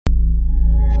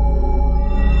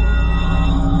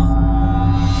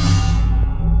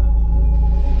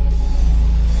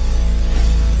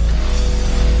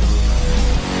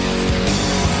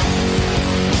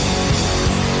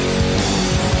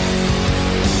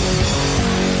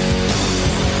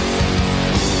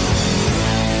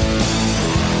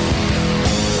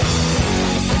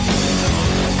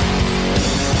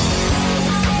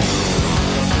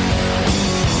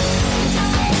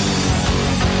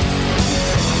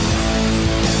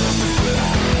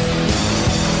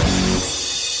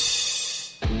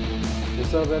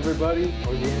everybody?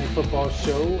 Organic Football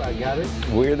Show. I got it.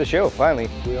 We're the show, finally.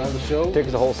 We are the show. Took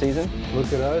us a whole season.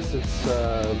 Look at us. It's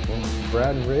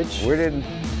Brad and Rich.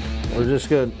 We're just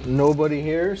got nobody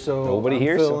here, so I'm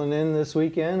here, filling in this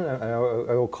weekend. I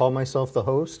will call myself the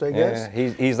host, I guess. Yeah,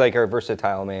 he's like our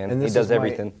versatile man. And he does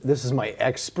everything. This is my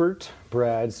expert,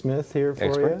 Brad Smith, here for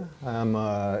you. I'm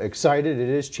excited. It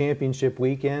is championship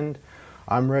weekend.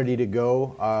 I'm ready to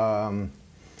go.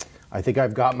 I think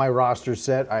I've got my roster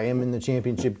set. I am in the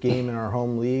championship game in our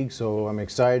home league, so I'm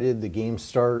excited. The games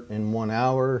start in 1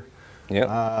 hour. Yep.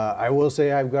 I will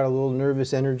say I've got a little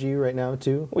nervous energy right now,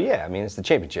 too. Well, yeah, I mean, it's the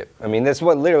championship. I mean, that's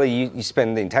what literally you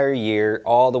spend the entire year,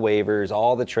 all the waivers,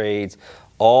 all the trades,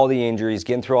 all the injuries,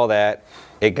 getting through all that.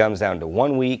 It comes down to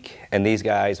 1 week, and these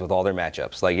guys with all their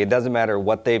matchups. Like, it doesn't matter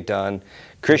what they've done.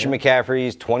 Christian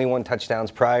McCaffrey's 21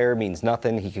 touchdowns prior means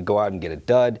nothing. He could go out and get a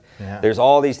dud. Yeah. There's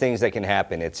all these things that can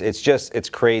happen. It's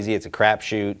crazy. It's a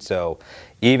crapshoot. So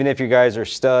even if you guys are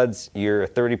studs, you're a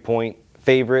 30-point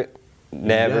favorite. You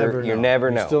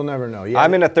never know. Still never know. Yeah.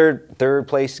 I'm in a third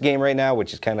place game right now,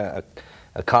 which is kind of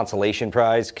a consolation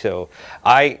prize. So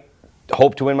I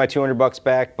hope to win my $200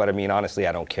 back, but I mean, honestly,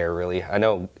 I don't care really. I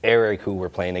know Eric, who we're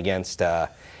playing against,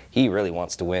 he really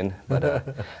wants to win, but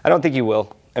I don't think he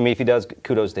will. I mean, if he does,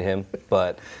 kudos to him.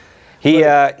 But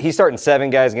he's starting 7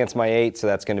 guys against my 8, so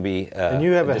that's going to be and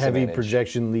you have a heavy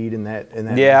projection lead in that.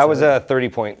 Yeah, I was a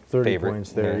 30-point 30 favorite.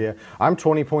 Points there, yeah. I'm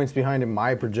 20 points behind in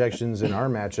my projections in our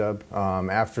matchup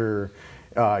after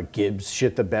Gibbs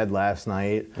shit the bed last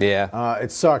night. Yeah.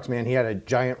 It sucks, man. He had a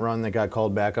giant run that got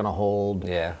called back on a hold.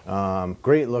 Yeah.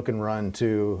 Great looking run,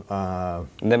 too. And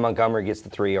then Montgomery gets the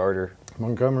 3-yarder.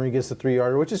 Montgomery gets the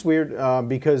 3-yarder, which is weird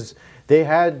because they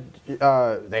had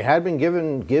been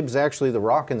giving Gibbs actually the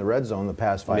rock in the red zone the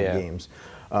past 5 games.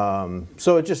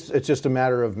 So it's just a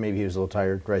matter of maybe he was a little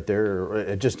tired right there. Or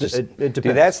it depends.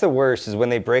 Dude, that's the worst is when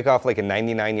they break off like a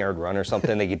 99-yard run or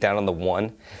something. They get down on the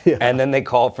 1, and then they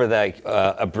call for like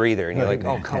a breather, and you're like,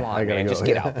 oh come on, man, just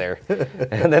get out there.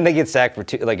 And then they get sacked for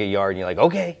like a yard, and you're like,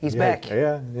 okay, he's back.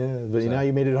 Yeah. But now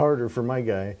you made it harder for my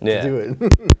guy to do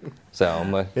it.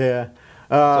 So yeah.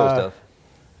 So tough.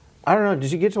 I don't know.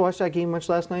 Did you get to watch that game much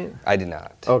last night? I did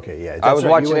not. Okay, yeah. I was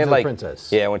watching it like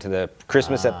Princess. Yeah, I went to the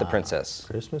Christmas at the Princess.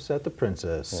 Christmas at the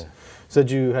Princess. Yeah.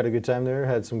 Said you had a good time there.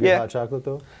 Had some good hot chocolate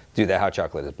though. Dude, that hot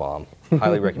chocolate is bomb.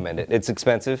 Highly recommend it. It's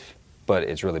expensive, but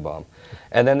it's really bomb.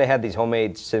 And then they had these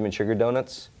homemade cinnamon sugar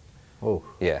donuts. Oh.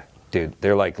 Yeah, dude,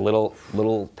 they're like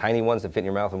little tiny ones that fit in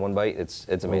your mouth in one bite. It's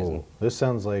amazing. This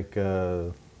sounds like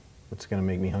it's gonna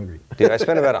make me hungry. Dude, I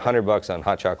spent about $100 on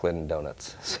hot chocolate and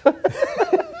donuts.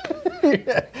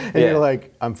 And you're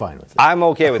like, I'm fine with it. I'm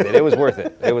okay with it. It was worth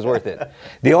it. It was worth it.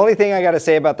 The only thing I got to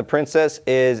say about the Princess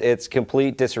is it's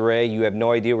complete disarray. You have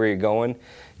no idea where you're going.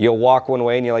 You'll walk one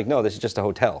way and you're like, no, this is just a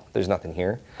hotel. There's nothing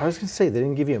here. I was going to say, they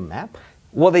didn't give you a map?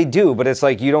 Well, they do, but it's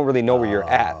like you don't really know where you're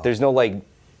at. There's no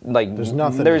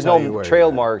there's no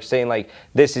trail marks saying like,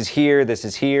 this is here, this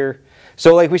is here.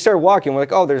 So like we started walking, we're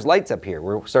like, oh, there's lights up here.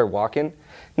 We started walking.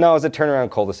 No, it was a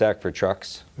turnaround cul-de-sac for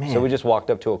trucks. Man. So we just walked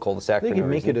up to a cul-de-sac. They could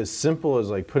make it as simple as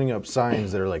like putting up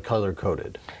signs that are like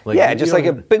color-coded. Like, yeah, just like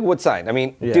a big wood sign. I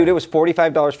mean, dude, it was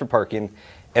 $45 for parking,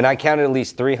 and I counted at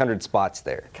least 300 spots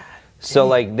there. God. So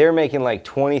like they're making like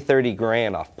 20-30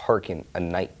 grand off parking a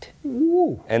night.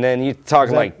 Ooh. And then you're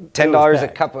talking like $10 a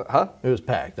cup of, huh? It was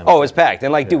packed. Oh, it was packed.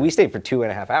 And like, dude, we stayed for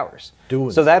 2.5 hours.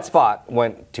 So that spot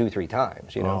went 2-3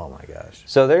 times, you know? Oh my gosh.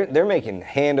 So they're making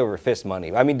hand over fist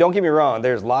money. I mean, don't get me wrong,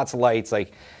 there's lots of lights,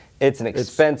 like it's an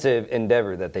expensive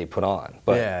endeavor that they put on.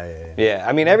 But yeah.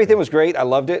 I mean, everything was great. I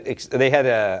loved it. They had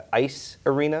a ice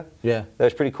arena. Yeah. That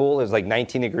was pretty cool. It was like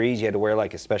 19 degrees. You had to wear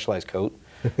like a specialized coat.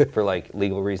 For like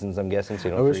legal reasons, I'm guessing. So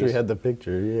you don't I wish we had the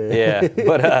picture. Yeah,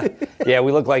 but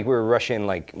we looked like we were Russian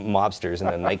like mobsters in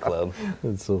a nightclub.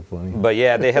 That's so funny. But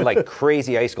yeah, they had like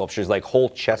crazy ice sculptures, like whole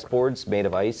chessboards made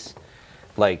of ice,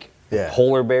 like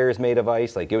polar bears made of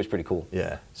ice. Like it was pretty cool.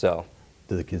 Yeah. So.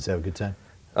 Did the kids have a good time?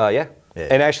 Yeah.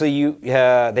 And actually,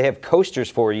 they have coasters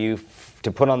for you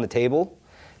to put on the table,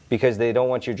 because they don't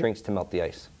want your drinks to melt the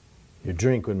ice. Your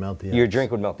drink would melt the ice. Your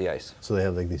drink would melt the ice. So they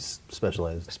have like these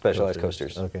specialized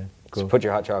coasters. Okay, cool. So put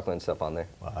your hot chocolate and stuff on there.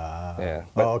 Wow. Yeah.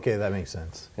 Okay, that makes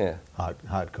sense. Yeah.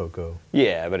 Hot cocoa.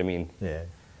 Yeah, but I mean,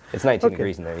 it's 19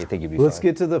 degrees in there. You think you'd be fine. Let's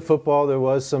get to the football. There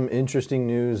was some interesting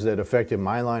news that affected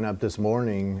my lineup this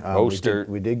morning. Mostert.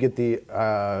 We did get the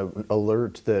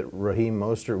alert that Raheem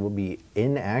Mostert will be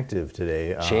inactive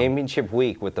today. Championship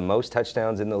week with the most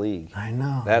touchdowns in the league. I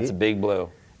know. That's a big blow.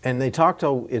 And they talked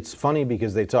it's funny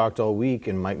because they talked all week,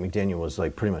 and Mike McDaniel was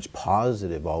like pretty much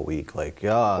positive all week. Like,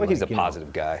 well, he's a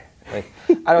positive guy. Like,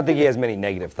 I don't think he has many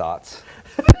negative thoughts.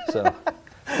 So,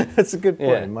 That's a good point.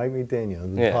 Yeah. Mike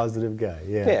McDaniel, the positive guy.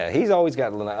 Yeah. Yeah, he's always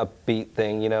got an upbeat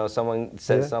thing. You know, someone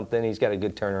says Yeah. something, he's got a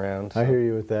good turnaround. I so. hear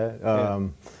you with that.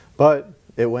 But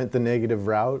it went the negative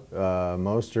route.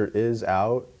 Mostert is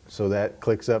out, so that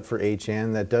clicks up for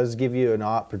Achane. That does give you an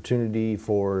opportunity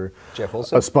for Jeff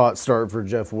Wilson? a spot start for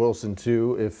Jeff Wilson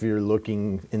too, if you're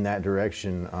looking in that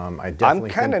direction. I definitely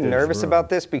I'm kind of think there's nervous room. about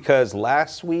this because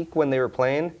last week when they were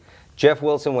playing, Jeff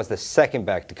Wilson was the second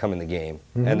back to come in the game,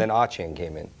 and then Achane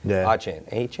came in. Yeah.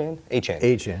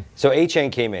 Achane. So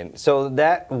Achane came in. So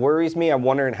that worries me. I'm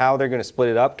wondering how they're going to split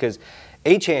it up because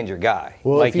Achane's your guy.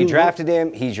 Well, like if you you drafted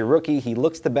him, he's your rookie. He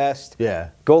looks the best. Yeah.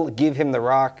 Go give him the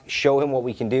rock. Show him what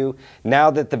we can do. Now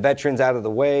that the veteran's out of the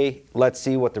way, let's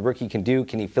see what the rookie can do.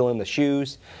 Can he fill in the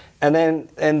shoes? And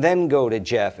then go to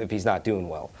Jeff if he's not doing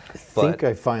well. I think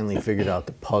I finally figured out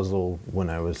the puzzle when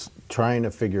I was trying to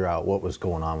figure out what was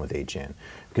going on with Achane.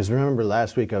 Because remember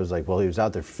last week I was like, well, he was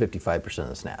out there for 55% of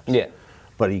the snaps. Yeah.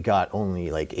 But he got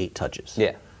only like 8 touches.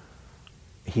 Yeah.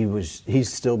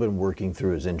 He's still been working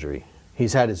through his injury.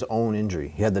 He's had his own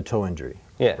injury. He had the toe injury.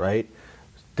 Yeah. Right?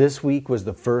 This week was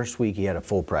the first week he had a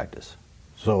full practice.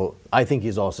 So I think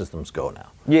he's all systems go now.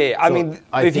 Yeah, I So mean,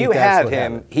 I if think you that's have what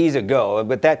him, happened. he's a go.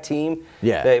 But that team,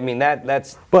 Yeah. I mean,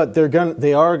 that's But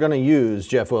they are gonna use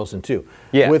Jeff Wilson too.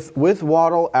 Yeah. With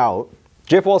Waddle out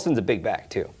Jeff Wilson's a big back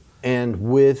too. and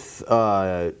with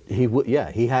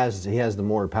he has the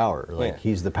more power. Like Yeah.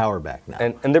 he's the power back now.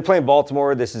 And they're playing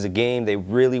Baltimore. This is a game they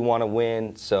really want to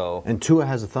win. So And Tua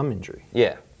has a thumb injury.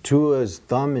 yeah, Tua's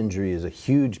thumb injury is a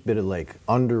huge bit of like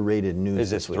underrated news. is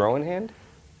this week. throwing hand?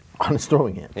 On his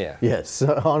throwing hand. Yeah. Yes,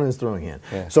 on his throwing hand.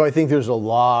 Yeah. So I think there's a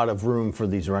lot of room for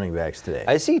these running backs today.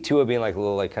 I see Tua being like a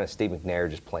little like kind of Steve McNair,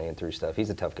 just playing through stuff. He's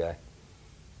a tough guy.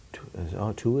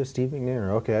 Tua, Steve McNair.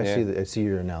 Okay, Yeah. I see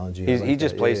your analogy. I like He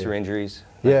just that. plays Yeah, through injuries.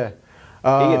 Yeah.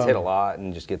 He gets hit a lot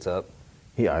and just gets up.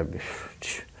 Yeah.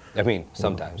 I mean,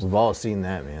 sometimes. We've all seen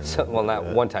that, man. So, well, not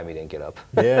one time he didn't get up.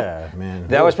 Yeah, man.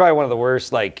 That was probably one of the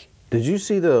worst. Like, Did you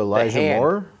see the Elijah hand.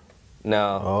 Moore?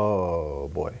 no,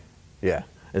 Oh boy. Yeah,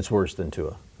 it's worse than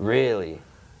Tua. really.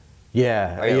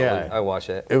 Yeah, I watch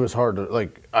it. It was hard to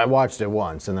like. I watched it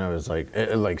once, and then I was like,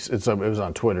 it was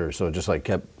on Twitter, so it just like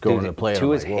kept going Dude, to play.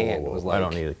 Tua's I'm like, hand was I don't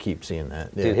like- need to keep seeing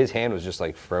that. Dude, his hand was just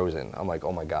like frozen. I'm like,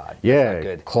 oh my god. that's yeah, not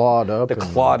good. clawed up. The and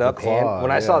clawed up the hand. claw,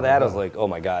 When I saw yeah. that, I was like, oh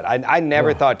my god. I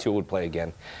never thought Tua would play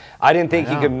again. I didn't think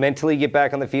he know. could mentally get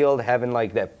back on the field, having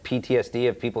like that PTSD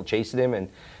of people chasing him, and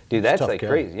dude, that's Tough like guy.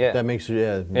 crazy. Yeah. That makes you,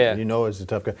 Yeah. you know, it's a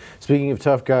tough guy. Speaking of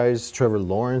tough guys, Trevor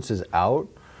Lawrence is out,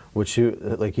 which he's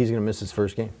going to miss his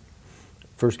first game.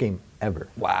 First game ever.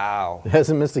 Wow. He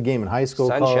hasn't missed a game in high school,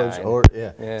 college, Sunshine. or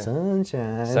Yeah.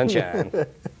 sunshine. Sunshine.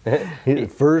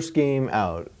 First game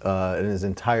out in his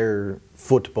entire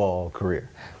football career.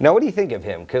 Now, what do you think of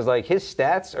him? Because like his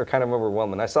stats are kind of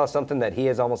overwhelming. I saw something that he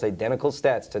has almost identical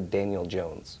stats to Daniel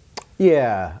Jones.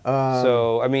 Yeah.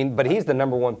 So I mean, but he's the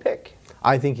 #1 pick.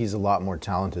 I think he's a lot more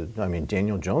talented. I mean,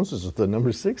 Daniel Jones is the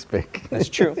number 6 pick. That's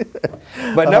true.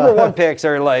 But #1 picks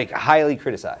are like highly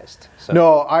criticized. So.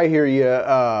 No, I hear you.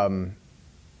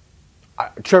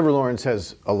 Trevor Lawrence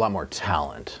has a lot more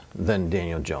talent than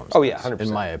Daniel Jones. Oh, yeah, does, 100%.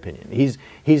 in my opinion.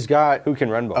 He's got Who can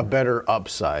run ball. a better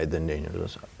upside than Daniel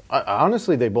does.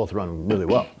 Honestly, they both run really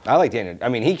well. I like Daniel. I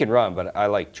mean, he can run, but I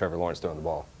like Trevor Lawrence throwing the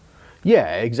ball.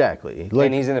 Yeah, exactly.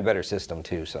 And he's in a better system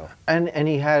too. So And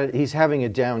he's having a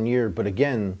down year, but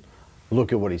again,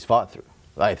 look at what he's fought through.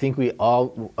 I think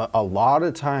a lot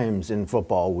of times in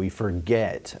football we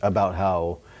forget about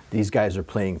how these guys are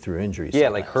playing through injuries. yeah,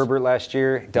 like sometimes. Herbert last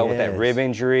year dealt with that Yes. rib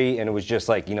injury, and it was just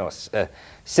like a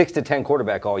 6 to 10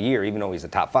 quarterback all year, even though he's a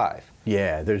top 5.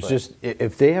 Yeah, there's just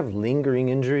if they have lingering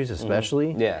injuries,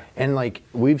 especially. Yeah. And like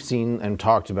we've seen and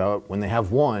talked about, when they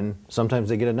have one, sometimes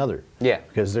they get another. Yeah.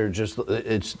 Because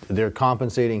they're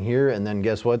compensating here, and then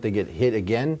guess what? They get hit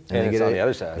again, And they it's get on the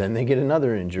other side. Then they get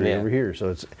another injury Yeah. over here.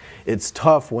 So it's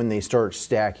tough when they start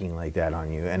stacking like that on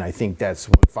you. And I think that's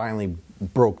what finally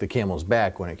broke the camel's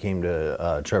back when it came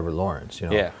to Trevor Lawrence. You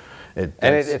know. Yeah.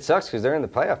 It sucks because they're in the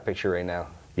playoff picture right now.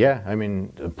 Yeah, I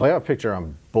mean, the playoff picture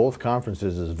on both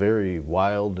conferences is very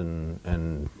wild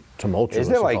and tumultuous.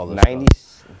 Isn't it with like all this 90,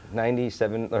 stuff.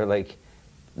 97 or like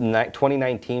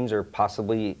 29 teams are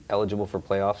possibly eligible for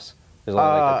playoffs? There's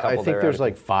only like a I couple think that there's are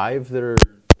like 5 that are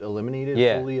eliminated,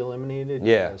 Yeah. fully eliminated.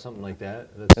 Yeah. Something like that.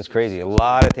 That's crazy. A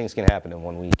lot of things can happen in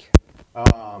 1 week.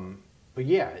 But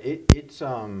yeah, it's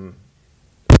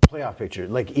playoff picture.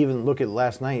 Like even look at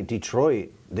last night,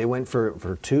 Detroit. They went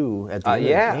for 2 at the end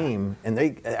yeah. of the game, and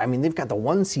they've got the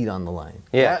 1 seed on the line.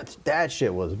 Yeah. that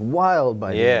shit was wild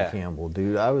by Yeah. Dan Campbell,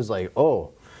 dude. I was like, oh,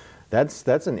 that's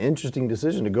an interesting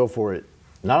decision to go for it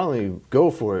not only go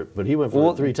for it, but he went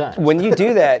for it 3 times. When you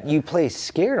do that, you play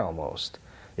scared almost.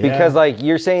 Because, Yeah. like,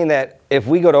 you're saying that if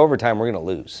we go to overtime, we're going to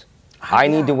lose. I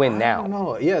need to win now. I don't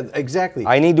know. Yeah, exactly.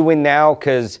 I need to win now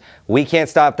because we can't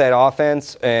stop that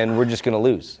offense, and we're just going to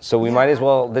lose. So we might as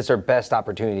well. This is our best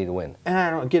opportunity to win. And I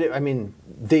don't get it. I mean,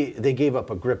 they gave up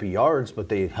a grip of yards, but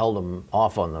they held them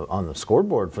off on the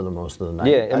scoreboard for the most of the night.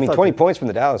 Yeah, I mean, thought 20 points from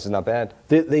the Dallas is not bad.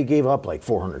 They gave up like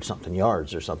 400 something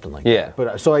yards or something like Yeah. that.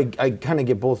 But so I kind of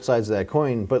get both sides of that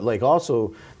coin. But like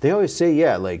also, they always say,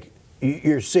 yeah, like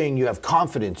you're saying you have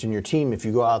confidence in your team if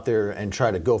you go out there and try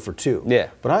to go for 2. Yeah.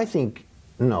 But I think,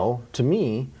 no, to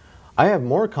me, I have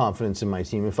more confidence in my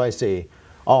team if I say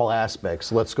all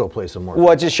aspects, let's go play some more.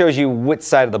 Well, it just shows you which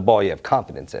side of the ball you have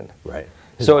confidence in. Right.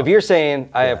 So if you're saying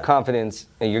I have Yeah. confidence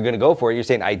and you're going to go for it, you're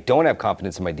saying I don't have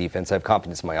confidence in my defense, I have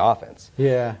confidence in my offense.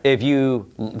 Yeah. If you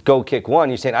go kick one,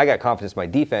 you're saying I got confidence in my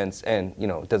defense, and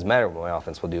it doesn't matter what my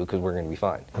offense will do because we're going to be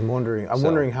fine. I'm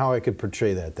wondering how I could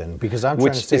portray that then, because I'm trying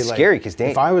Which to say is like, scary, 'cause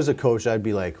if I was a coach, I'd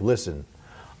be like, listen,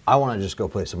 I want to just go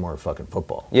play some more fucking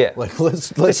football. Yeah. Like let's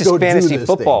This go is fantasy do this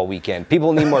football thing. weekend.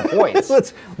 People need more points.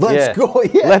 let's Yeah. go.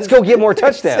 Yeah. Let's go get more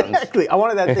touchdowns. Exactly. I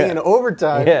wanted that thing in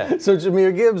overtime, Yeah. so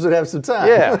Jahmyr Gibbs would have some time.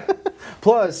 Yeah.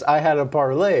 Plus, I had a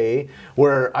parlay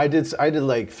where I did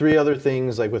like 3 other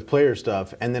things like with player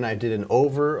stuff, and then I did an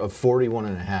over of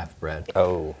 41.5, Brad.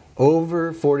 Oh.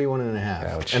 Over 41.5.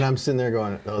 Ouch. And I'm sitting there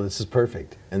going, oh, this is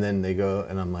perfect. And then they go,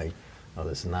 and I'm like, oh,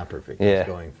 this is not perfect. Yeah. He's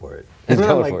going for it. He's And then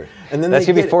I'm going like- for it. And then That's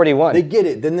they gonna be get it. 41. They get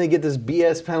it. Then they get this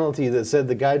BS penalty that said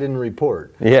the guy didn't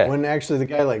report. Yeah. When actually the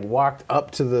guy like walked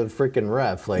up to the freaking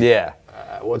ref. Like, Yeah.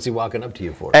 What's he walking up to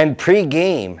you for? And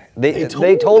pre-game, they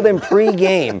told told him him.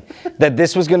 pre-game that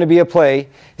this was going to be a play.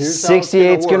 Here's how it's gonna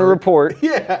 68's going to work. report,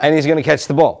 Yeah. and he's going to catch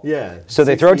the ball. Yeah. So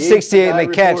they throw it to 68 's the 68 and guy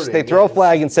they catch. reporting, They throw a yes.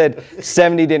 flag and said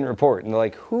 70 didn't report, and they're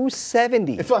like, "Who's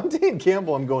 70? If I'm Dan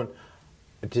Campbell, I'm going,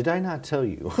 did I not tell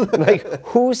you? Like,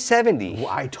 who's 70?"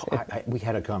 Well, we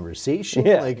had a conversation.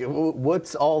 Yeah. Like,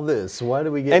 what's all this? Why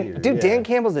do we get here? And dude, Yeah. Dan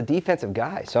Campbell's a defensive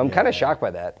guy, so I'm kind of shocked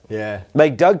by that. Yeah.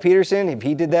 Like Doug Peterson, if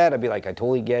he did that, I'd be like, I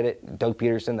totally get it. Doug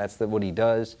Peterson, that's what he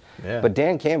does. Yeah. But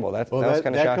Dan Campbell, that was kind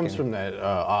of that shocking. comes from that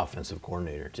offensive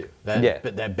coordinator too. That, Yeah.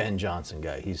 that Ben Johnson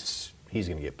guy. He's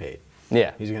going to get paid.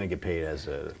 Yeah. He's going to get paid as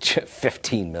a.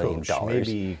 $15 million. Coach,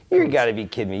 maybe You coach. got to be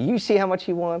kidding me. You see how much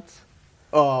he wants?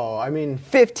 Oh, I mean,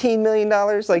 $15 million?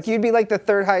 Like, you'd be like the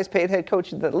 3rd highest paid head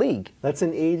coach in the league. that's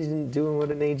an agent doing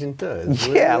what an agent does.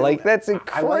 Yeah, like, that's I like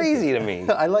crazy it. to me.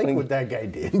 I like what that guy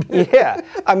did. Yeah.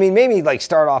 I mean, maybe like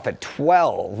start off at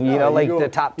 12, you know, like the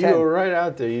top 10. You go right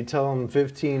out there. You tell them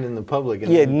 15 in the public.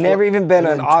 And Yeah, then never even been and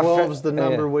an then off- 12's the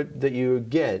number yeah. that you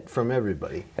get from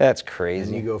everybody. That's And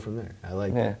crazy. you go from there. I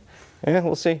like Yeah. that. Yeah,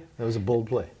 we'll see. That was a bold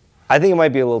play. I think it might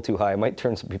be a little too high. It might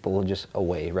turn some people just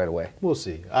away right away. We'll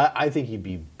see. I think he'd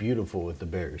be beautiful with the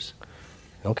Bears.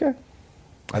 Okay.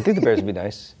 I think the Bears would be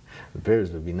nice. The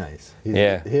Bears would be nice.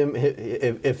 Yeah.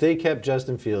 If they kept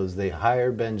Justin Fields, they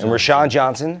hire Ben Johnson. And Rashawn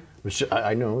Johnson,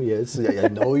 I know, yes. I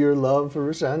know your love for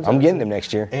Rashawn Johnson. I'm getting him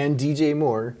next year. And DJ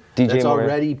Moore. DJ That's Moore.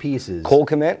 already pieces. Cole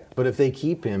Kmet. But if they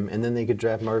keep him, and then they could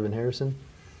draft Marvin Harrison.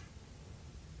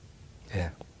 Yeah.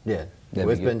 Yeah. That'd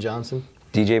With be good. Ben Johnson.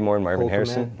 DJ Moore and Marvin Cole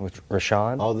Harrison Kmet. with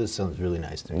Rashawn. All this sounds really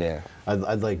nice to me. Yeah.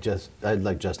 I'd like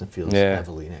Justin Fields Yeah.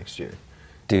 heavily next year.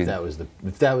 Dude.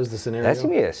 If that was the scenario. That's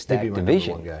gonna be a he'd stacked my number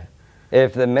division. one guy.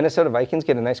 If the Minnesota Vikings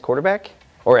get a nice quarterback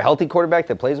or a healthy quarterback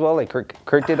that plays well, like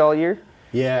Kirk did all year,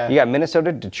 Yeah. you got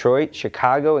Minnesota, Detroit,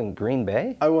 Chicago, and Green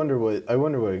Bay. I wonder what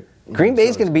Green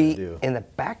Bay's Minnesota's going to be do. in the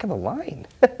back of the line.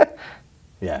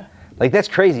 Yeah. Like, that's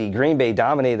crazy. Green Bay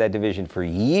dominated that division for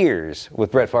years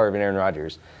with Brett Favre and Aaron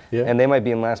Rodgers. Yeah. And they might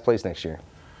be in last place next year.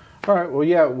 All right. Well,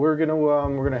 yeah, we're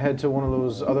gonna head to one of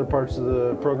those other parts of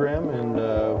the program, and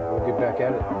we'll get back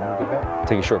at it when we get back.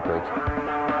 Take a short break.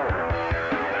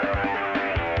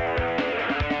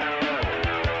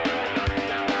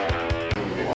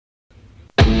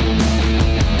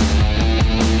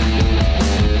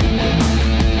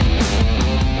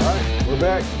 All right, we're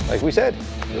back. Like we said.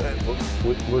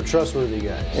 We're trustworthy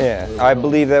guys. Yeah. I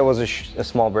believe that was a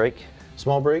small break.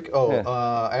 Small break. Oh,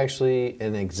 Yeah. actually,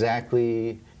 an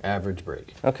exactly average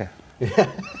break. Okay.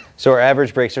 So our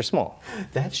average breaks are small.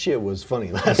 That shit was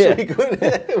funny last Yeah. week.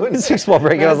 When It's a small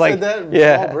break, and I was like, said that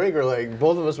yeah. small break, or like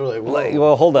both of us were like, whoa, Like,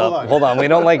 well, hold on. We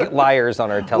don't like liars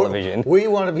on our television. We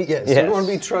want to be yes. Yes. We want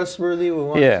to be trustworthy. We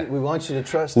want you to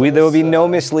trust us. There will be no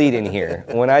misleading here.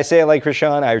 When I say I like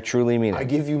Rashawn, I truly mean I it.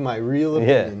 give you my real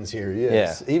Yeah. opinions here.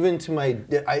 Yes. Yeah. Even to my,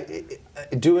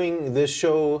 doing this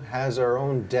show has our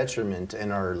own detriment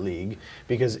in our league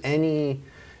because any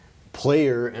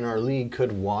player in our league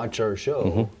could watch our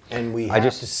show, and we have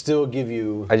to still give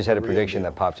you. I just had a prediction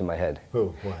that popped in my head.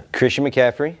 Who? What? Christian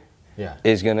McCaffrey Yeah.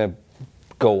 is going to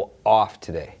go off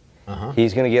today. Uh-huh.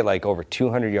 He's going to get like over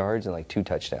 200 yards and like 2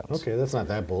 touchdowns. Okay, that's not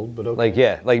that bold, but okay. Like,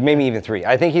 yeah, like maybe even 3.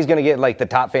 I think he's going to get like the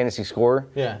top fantasy score.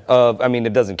 Yeah. I mean,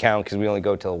 it doesn't count because we only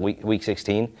go till week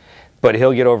 16, but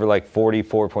he'll get over like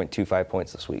 44.25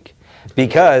 points this week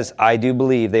because I do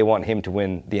believe they want him to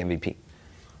win the MVP.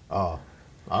 Oh.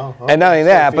 Oh. And not only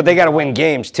that, but they got to win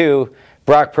games too.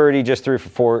 Brock Purdy just threw for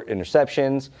 4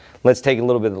 interceptions. Let's take a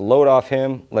little bit of the load off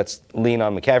him. Let's lean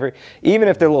on McCaffrey. Even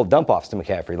if they're little dump-offs to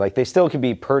McCaffrey, like they still could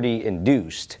be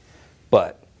Purdy-induced,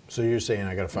 but... So you're saying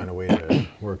I got to find a way to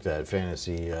work that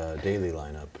fantasy daily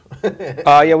lineup?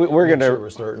 Yeah, we're going to... Sure we're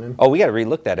starting him? Oh, we got to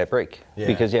relook that at break. Yeah.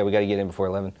 Because, we got to get in before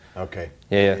 11. Okay.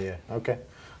 Yeah. Okay.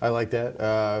 I like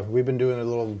that. We've been doing a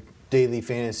little daily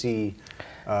fantasy...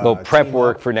 little prep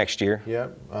work up. For next year.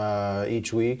 Yep,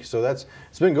 each week. So it's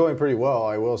been going pretty well,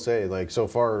 I will say. Like so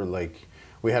far, like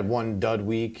we had 1 dud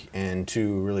week and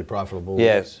 2 really profitable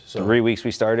weeks. So 3 weeks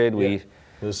we started.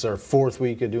 This is our 4th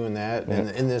week of doing that,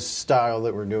 and in this style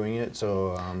that we're doing it.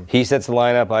 So he sets the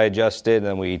lineup, I adjust it, and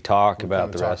then we talk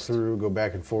about the rest. Talk through, go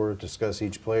back and forth, discuss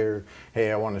each player.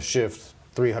 Hey, I want to shift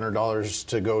 $300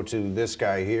 to go to this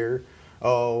guy here.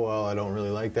 Oh, well, I don't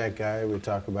really like that guy. We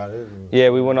talk about it. Yeah,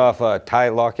 we went off Ty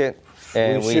Lockett,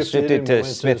 and we shifted to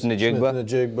Smith and Najigba.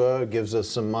 Smith-Njigba gives us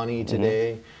some money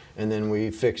today. And then we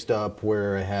fixed up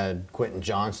where I had Quentin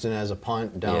Johnston as a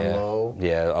punt down low.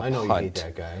 Yeah, I know punt. You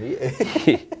hate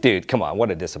that guy. Dude, come on,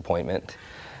 what a disappointment.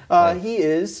 He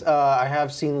is. I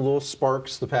have seen little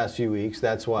sparks the past few weeks.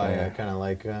 That's why I kind of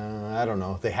like, I don't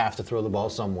know. They have to throw the ball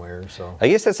somewhere. So I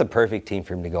guess that's a perfect team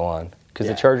for him to go on because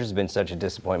the Chargers have been such a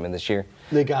disappointment this year.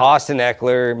 They got Austin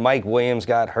Eckler, Mike Williams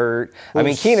got hurt. I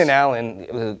mean, Keenan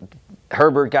Allen,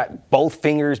 Herbert got both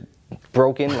fingers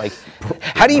broken. Like,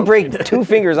 how do you break 2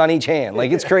 fingers on each hand?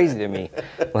 Like, it's crazy to me.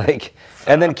 Like,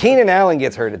 and then Keenan Allen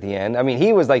gets hurt at the end. I mean,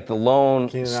 he was like the lone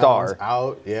star. Allen's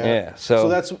out, Yeah. So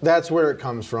that's where it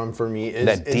comes from for me.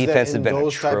 That defense has been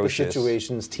those atrocious. Type of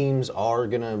situations, teams are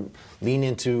gonna lean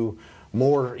into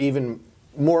more, even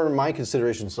more in my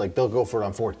considerations. Like they'll go for it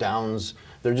on 4th downs.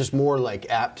 They're just more like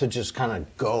apt to just kind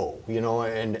of go,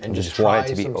 and just try want it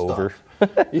to be some over.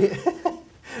 Stuff.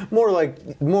 More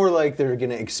like they're going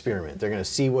to experiment. They're going to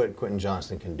see what Quentin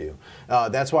Johnston can do.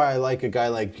 That's why I like a guy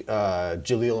like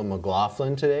Jaleel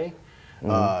McLaughlin today.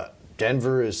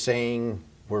 Denver is saying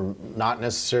we're not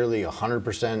necessarily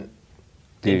 100%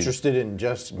 interested in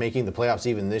just making the playoffs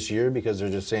even this year because they're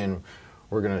just saying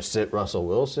we're going to sit Russell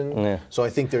Wilson. Yeah. So I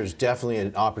think there's definitely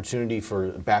an opportunity for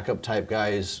backup type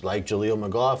guys like Jaleel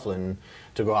McLaughlin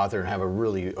to go out there and have a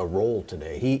role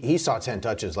today. He saw 10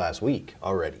 touches last week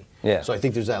already. Yeah. So I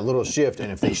think there's that little shift,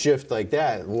 and if they shift like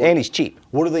that, and he's cheap.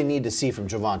 What do they need to see from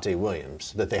Javonte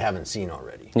Williams that they haven't seen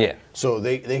already? Yeah. So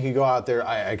they could go out there.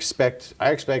 I expect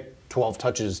 12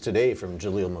 touches today from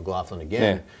Jaleel McLaughlin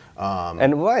again. Yeah.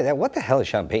 And what the hell is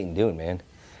Sean Payton doing, man?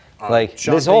 Like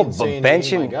Sean this whole Payton's saying, benching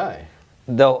 "Hey, my guy."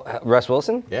 Though Russ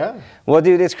Wilson? Yeah. Well,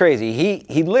 dude, it's crazy.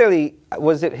 He literally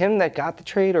was it him that got the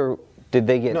trade or did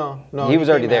they get? No. He was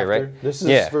already came there, after. right? This is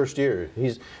his first year.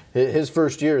 His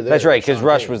first year there. That's right, because Sean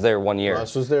Rush Payton. was there 1 year.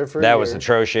 Russ was there for a that year. was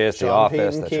atrocious. Sean the office.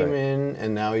 Payton That's came right. in,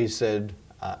 and now he said,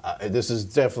 "This is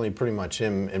definitely pretty much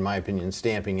him, in my opinion,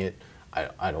 stamping it.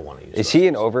 I don't want to use." Is he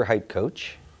an overhyped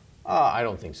coach? I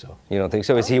don't think so. You don't think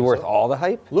so? Is he worth all the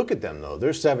hype? Look at them though;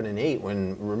 they're 7-8.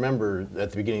 When remember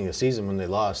at the beginning of the season when they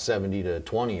lost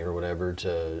 70-20 or whatever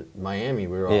to Miami,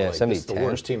 we were all like, "This is the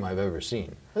worst team I've ever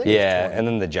seen." Yeah, and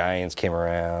then the Giants came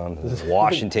around.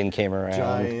 Washington came around.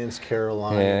 Giants,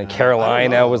 Carolina. Yeah,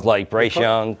 Carolina was like Bryce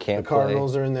Young can't play. The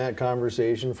Cardinals are in that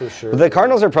conversation for sure. The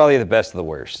Cardinals are probably the best of the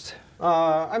worst.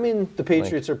 I mean, the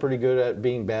Patriots are pretty good at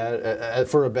being bad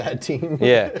for a bad team.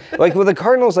 Yeah, like with the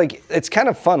Cardinals, like it's kind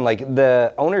of fun. Like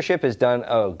the ownership has done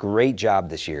a great job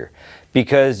this year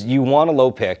because you want a low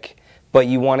pick, but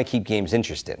you want to keep games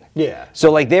interesting. Yeah.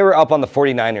 So like they were up on the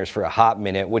 49ers for a hot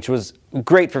minute, which was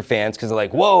great for fans because they're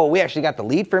like, whoa, we actually got the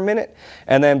lead for a minute.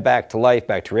 And then back to life,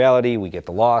 back to reality. We get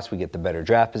the loss. We get the better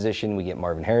draft position. We get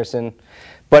Marvin Harrison.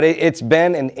 But it's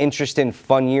been an interesting,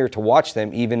 fun year to watch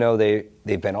them, even though they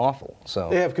they've been awful. So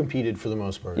They have competed for the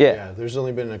most part. Yeah. There's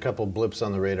only been a couple blips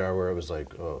on the radar where it was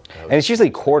like, oh. and it's usually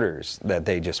quarters that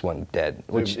they just went dead,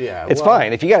 which Yeah, it's well-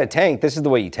 fine. If you got a tank, this is the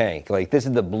way you tank. Like, this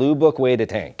is the blue book way to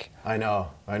tank. I know.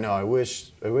 I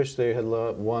wish they had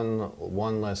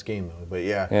one less game though. But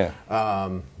yeah.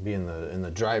 Be in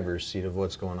the driver's seat of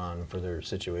what's going on for their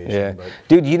situation. Yeah. But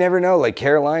Dude, you never know. Like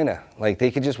Carolina, like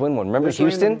they could just win one. Remember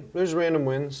Houston? There's random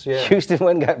wins. Yeah. Houston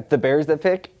won, got the Bears that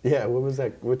pick. Yeah. What was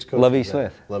that? Which coach? Lovie was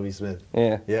that? Smith. Lovie Smith.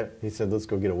 Yeah. Yeah. He said, "Let's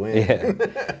go get a win." Yeah.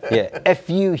 Yeah. F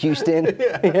you, Houston.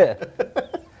 Yeah.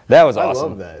 That was I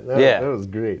awesome. love that. Yeah. That was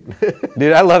great.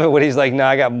 Dude, I love it when he's like, "No,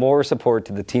 I got more support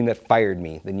to the team that fired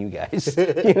me than you guys."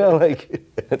 You know, like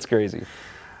that's crazy.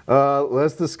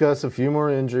 Let's discuss a few more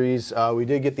injuries. We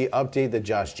did get the update that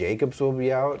Josh Jacobs will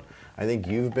be out. I think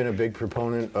you've been a big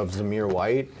proponent of Zamir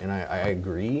White, and I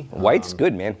agree. White's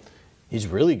good, man. He's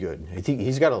really good. I think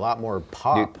he's got a lot more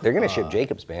pop. Dude, they're gonna ship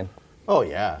Jacobs, man, Oh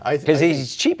yeah, because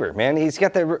he's cheaper, man. He's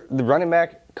got the running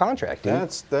back contract, dude.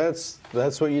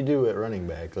 That's what you do at running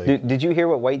back. Like, Did you hear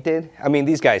what White did? I mean,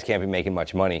 these guys can't be making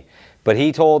much money, but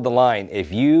he told the line,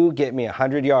 "If you get me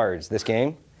 100 yards this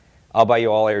game, I'll buy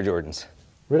you all Air Jordans."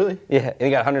 really? Yeah, and he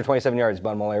got 127 yards,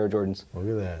 bought them all Air Jordans. Look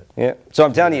at that. Yeah. So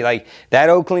I'm telling you, like that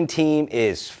Oakland team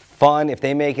is fun. If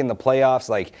they make in the playoffs,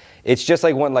 like it's just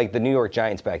like the New York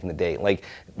Giants back in the day. Like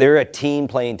they're a team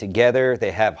playing together.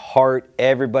 They have heart.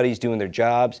 Everybody's doing their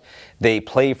jobs. They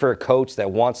play for a coach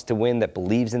that wants to win, that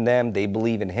believes in them. They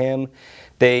believe in him.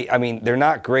 They're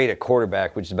not great at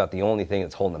quarterback, which is about the only thing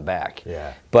that's holding them back.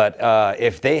 Yeah. But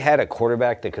if they had a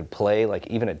quarterback that could play, like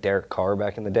even a Derek Carr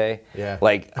back in the day, Yeah.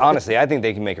 like honestly, I think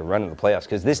they can make a run in the playoffs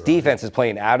because this defense is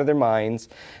playing out of their minds.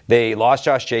 They lost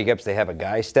Josh Jacobs. They have a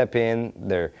guy step in.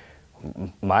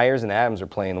 Myers and Adams are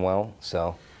playing well.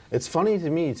 So It's funny to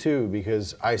me too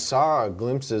because I saw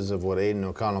glimpses of what Aiden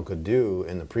O'Connell could do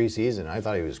in the preseason. I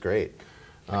thought he was great,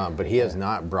 but he has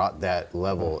not brought that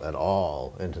level at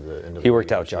all into the. he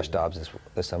worked out with Josh Dobbs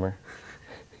this summer.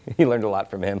 He learned a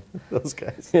lot from him. Those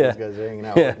guys. Yeah. Those guys are hanging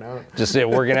out right now. Just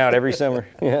working out every summer.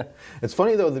 Yeah. It's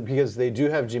funny though because they do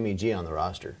have Jimmy G on the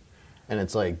roster, and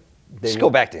it's like Just go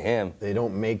back to him. They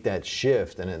don't make that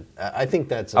shift, and I think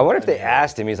that's. I wonder if they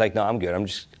asked him. He's like, "No, I'm good.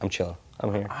 I'm chilling.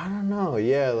 I'm here." I don't know.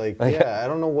 Yeah, I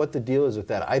don't know what the deal is with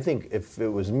that. I think if it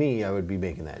was me, I would be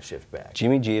making that shift back.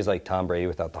 Jimmy G is like Tom Brady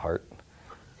without the heart.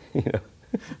 You know.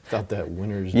 Without that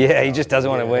winner's. Yeah, he just doesn't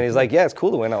want to win. He's like, yeah, it's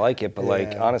cool to win. I like it, but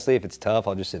like Yeah. honestly, if it's tough,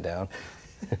 I'll just sit down.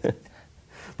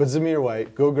 But Zamir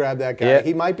White, go grab that guy. Yeah.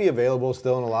 He might be available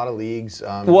still in a lot of leagues.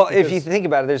 Well, if you because- think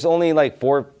about it, there's only like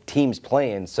 4 teams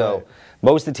playing, so Right.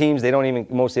 most of the teams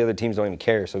most of the other teams don't even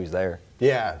care. So he's there.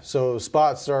 Yeah, so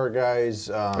spot start guys.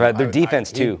 Right, their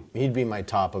defense, too. He'd be my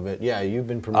top of it. Yeah, you've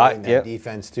been promoting that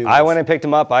defense too. I went and picked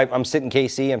him up. I'm sitting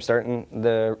KC. I'm starting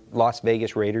the Las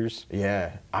Vegas Raiders.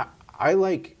 Yeah, I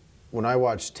like when I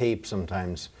watch tape.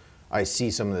 Sometimes I see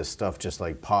some of this stuff just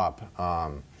like pop.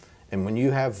 And when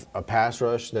you have a pass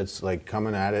rush that's like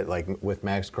coming at it like with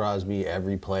Max Crosby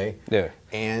every play, Yeah.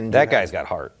 and That guy's got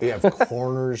heart. You have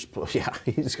corners. Yeah,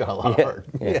 he's got a lot of Yeah, heart.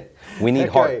 yeah. We need That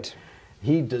guy, heart.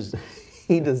 He does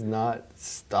not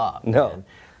stop. No.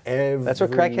 man. That's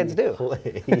what crackheads do.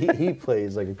 Play, he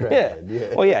plays like a Yeah. crackhead.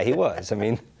 Yeah. Well, yeah, he was. I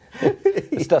mean,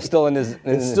 the stuff's still in his.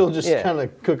 It's still just yeah. kind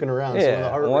of cooking around. So when the Yeah.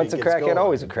 heart Once a rate gets crackhead, going,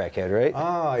 always a crackhead, right?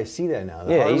 Oh, I see that now.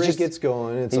 The Yeah, heart he's rate just- gets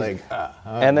going. It's like,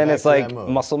 and then back it's to that like mode.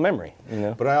 muscle memory, you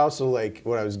know. But I also like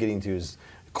what I was getting to is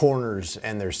corners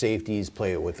and their safeties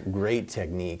play it with great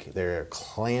technique. They're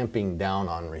clamping down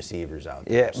on receivers out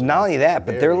there. Yeah, So not only that's that,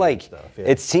 but very they're good like, stuff, yeah.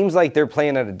 it seems like they're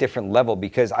playing at a different level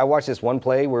because I watched this one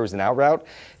play where it was an out route.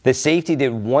 The safety did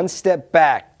one step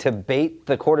back to bait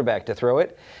the quarterback to throw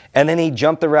it, and then he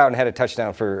jumped the route and had a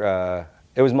touchdown for,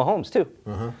 it was Mahomes too.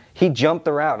 He jumped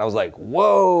the route, and I was like,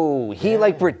 whoa. He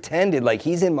like pretended like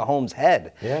he's in Mahomes'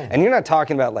 head. Yeah. And you're not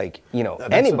talking about like, you know, That's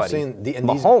what I'm anybody. saying.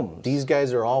 Mahomes. These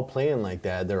guys are all playing like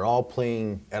that. They're all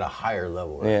playing at a higher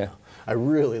level right Yeah. now. I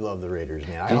really love the Raiders,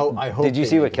 man. I hope. Did you they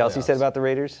see make what the Kelsey said playoffs. about the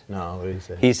Raiders? No, what did he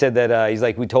say? He said that he's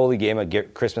like, we totally gave him a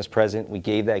Christmas present. We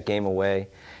gave that game away.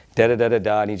 Da da da da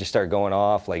da, and he just started going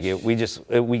off like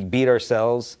we beat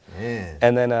ourselves. Man.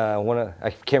 And then I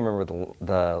can't remember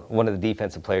the one of the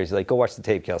defensive players. He's like, go watch the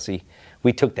tape, Kelsey.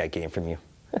 We took that game from you.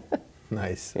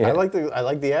 Nice. Yeah. I like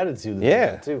the attitude. That they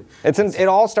Yeah, got, too. it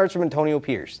all starts from Antonio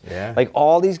Pierce. Yeah. Like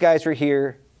all these guys were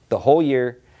here the whole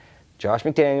year. Josh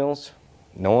McDaniels.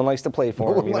 No one likes to play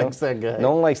for No him. one likes that guy.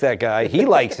 No one likes that guy. He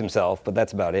likes himself, but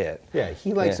that's about it. Yeah,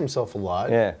 he likes Yeah. himself a lot.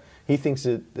 Yeah. He thinks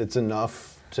it's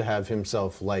enough to have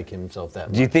himself like himself that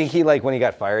much. Do you think he, like, when he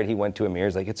got fired, he went to Amir,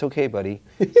 he's like, it's okay, buddy.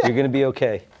 You're going to be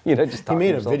okay. You know, just He talking made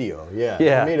to a himself. video, yeah.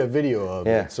 Yeah. He made a video of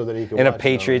Yeah. it so that he could in a watch it on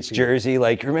Patriots repeat. jersey,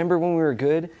 like, remember when we were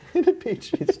good? In a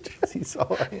Patriots jersey.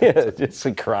 So Yeah, just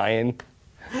like crying.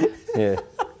 Yeah,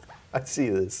 I see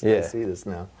this. Yeah. I see this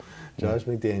now. Josh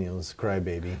McDaniels,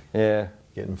 crybaby, yeah.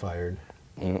 getting fired.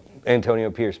 Antonio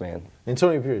Pierce, man.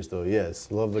 Antonio Pierce, though, yes,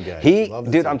 love the guy. Love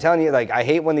the Dude, team. I'm telling you, like, I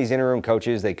hate when these interim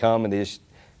coaches, they come and they just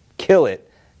kill it,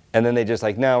 and then they just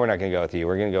like, no, we're not going to go with you.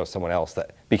 We're going to go with someone else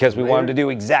because we want them to do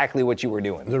exactly what you were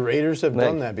doing. The Raiders have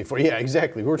done that before. Yeah,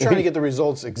 exactly. We're trying to get the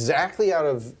results exactly out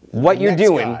of What the you're next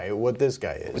doing. guy, what this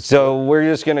guy is. So we're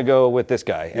just going to go with this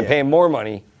guy and Yeah. pay him more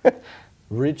money.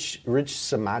 Rich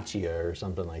Samachia or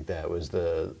something like that was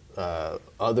the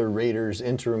other Raiders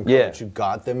interim coach Yeah. who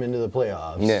got them into the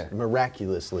playoffs Yeah.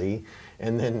 miraculously,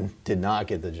 and then did not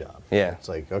get the job. Yeah. It's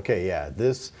like, okay, yeah,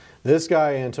 this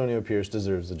guy Antonio Pierce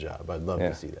deserves the job. I'd love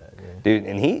to see that. Yeah. Dude,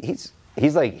 and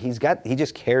he's like, he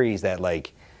just carries that,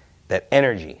 like, that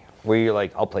energy where you're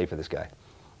like, I'll play for this guy.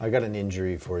 I got an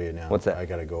injury for you now. What's that? I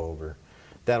got to go over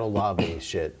that Olave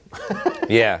shit.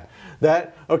 Yeah.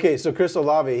 Okay, so Chris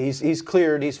Olave, he's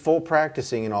cleared, he's full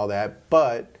practicing and all that,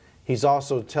 but he's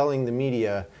also telling the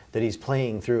media that he's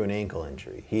playing through an ankle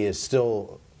injury. He is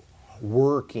still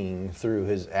working through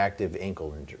his active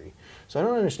ankle injury. So I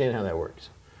don't understand how that works.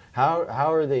 How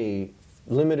are they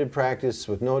limited practice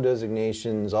with no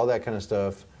designations, all that kind of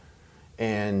stuff,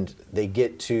 and they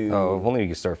get to Oh, if only we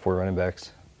could start 4 running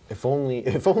backs. if only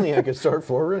I could start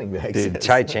 4 running backs. Dude, yes.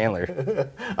 Ty Chandler.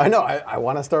 I know. I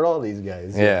want to start all these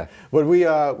guys. Yeah. But we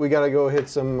got to go hit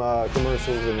some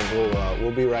commercials, and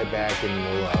we'll be right back,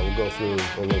 and we'll go through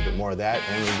a little bit more of that,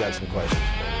 and we've got some questions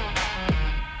for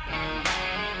you.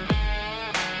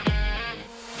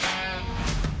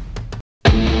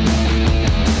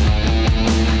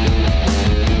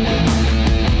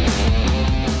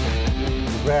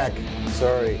 We're back.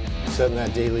 Sorry, setting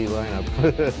that daily lineup.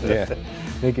 Yeah.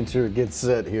 Making sure it gets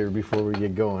set here before we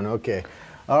get going. Okay.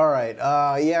 All right.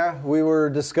 Yeah, we were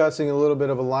discussing a little bit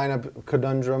of a lineup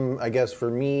conundrum, I guess, for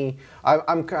me. I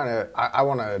want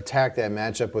to attack that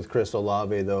matchup with Chris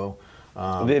Olave, though.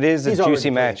 It is a he's already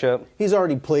juicy played- matchup. He's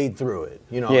already played through it.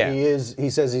 You know, Yeah. he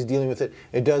says he's dealing with it.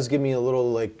 It does give me a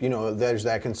little, like, you know, there's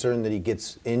that concern that he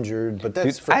gets injured, but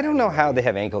that's Dude, for I don't know how anybody. they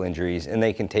have ankle injuries and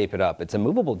they can tape it up. It's a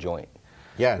movable joint.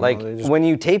 Yeah, no, Like, they just- when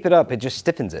you tape it up, it just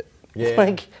stiffens it. Yeah.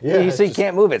 Like, Yeah, you it's say you just-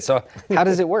 can't move it. So how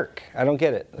does it work? I don't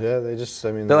get it. Yeah, they just,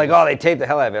 I mean. They're like, oh, they taped the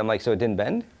hell out of it. I'm like, so it didn't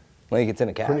bend? Like, it's in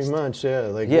a cast? Pretty much, yeah.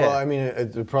 Like, Yeah. well, I mean,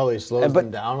 it probably slows But-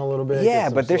 them down a little bit. Yeah, gets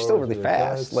them but they're still slower really to their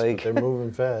fast, cuts, like- but they're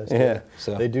moving fast. Yeah,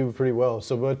 so. They do pretty well.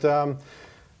 So, but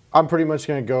I'm pretty much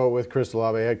going to go with Chris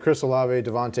Olave. I had Chris Olave,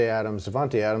 Devontae Adams.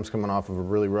 Devontae Adams coming off of a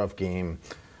really rough game.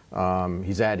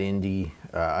 He's at Indy.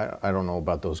 I don't know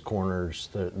about those corners.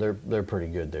 They're pretty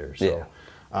good there. So,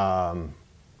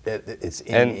 it's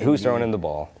in And who's Indy. throwing in the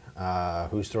ball?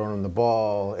 Who's throwing him the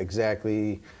ball?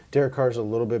 Exactly. Derek Carr's a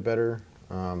little bit better.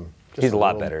 Just He's a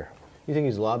lot little. better. You think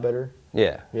he's a lot better?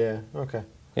 Yeah. Yeah. Okay.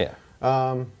 Yeah.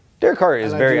 Um, Derek Carr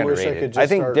is And I very do wish I underrated. could I just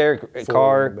think start Derek four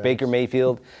Carr, running backs. Baker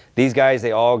Mayfield, these guys,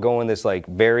 they all go in this, like,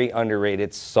 very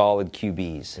underrated, solid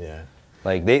QBs. yeah.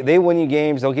 Like, they win you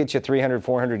games. They'll get you 300,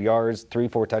 400 yards,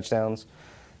 3-4 touchdowns.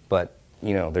 But,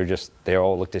 you know, they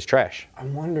all looked as trash.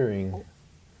 I'm wondering,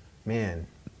 man.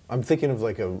 I'm thinking of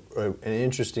like an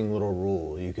interesting little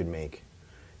rule you could make,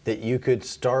 that you could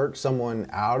start someone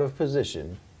out of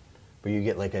position, but you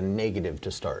get like a negative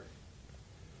to start.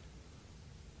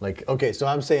 Like, okay, so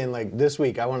I'm saying like this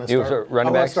week I want to You start. running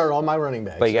I want backs? to start all my running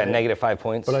backs. But you got right? negative 5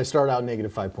 points. But I start out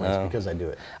negative 5 points Oh. because I do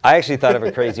it. I actually thought of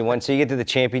a crazy one. So you get to the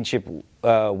championship week,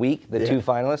 the Yeah. 2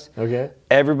 finalists. Okay.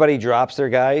 Everybody drops their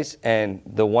guys, and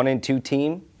the 1 and 2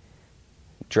 team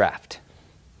draft.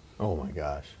 Oh my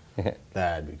gosh.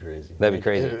 That'd be crazy. That'd be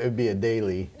crazy. It'd be a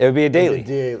daily. It would be a daily.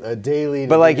 A daily.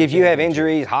 But, like, to if you have championship.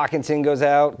 injuries, Hawkinson goes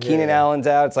out, Yeah. Keenan Allen's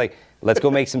out, it's like, let's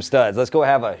go make some studs. Let's go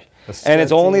have a stud and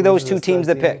it's only team those versus 2 a stud teams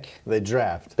that team, pick. They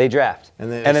draft. They draft.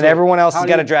 And then so everyone else how has do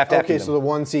got to you- draft after Okay, them. so the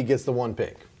 1 seed gets the 1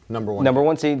 pick. Number 1. Number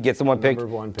 1 seed gets the 1 pick.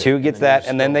 Number 1 pick. 2 gets And then that, you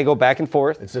and then still- they go back and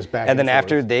forth. It's just back and then and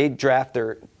after forth. they draft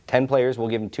their 10 players, we'll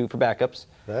give them 2 for backups.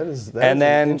 That is and an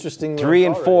then interesting little 3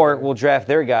 and thought 4 right there. will draft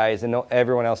their guys, and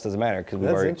everyone else doesn't matter because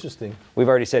That's interesting. we've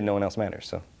already said no one else matters.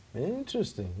 So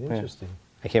Interesting.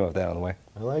 I came up with that on the way.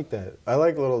 I like that. I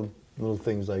like little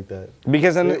things like that.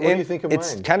 Because What do you think of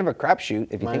it's mine? kind of a crapshoot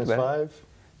if you think Minus about it. 5?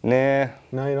 Nah,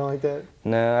 No, you don't like that?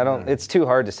 no, I don't. It's too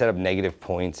hard to set up negative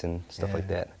points and stuff like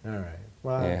that. All right.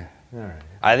 Well, Yeah. all right.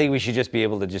 I think we should just be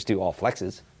able to just do all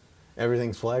flexes.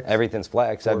 Everything's flex? Everything's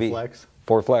flex. 4 That'd be flex?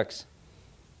 4 flex.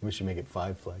 We should make it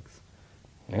 5 flex.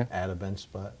 Yeah. Add a bench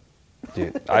spot.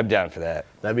 Dude, I'm down for that.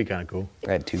 That'd be kind of cool.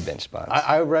 I had 2 bench spots.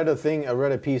 I read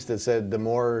a piece that said the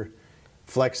more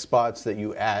flex spots that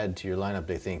you add to your lineup,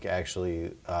 they think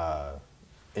actually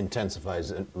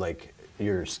intensifies, like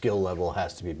your skill level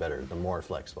has to be better the more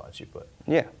flex spots you put.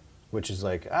 Yeah. Which is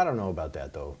like, I don't know about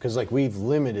that though, because like we've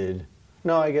limited.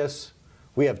 No, I guess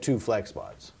we have 2 flex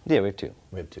spots. Yeah, we have 2.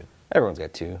 We have 2. Everyone's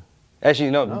got 2.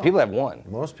 Actually, no, people have 1.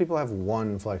 Most people have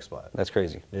 1 flex spot. That's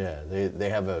crazy. Yeah, they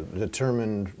have a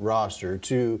determined roster.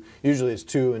 2, usually it's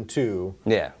 2 and 2.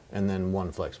 Yeah. And then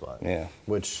 1 flex spot. Yeah.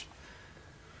 Which,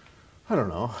 I don't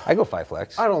know. I go 5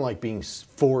 flex. I don't like being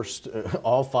forced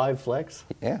all 5 flex.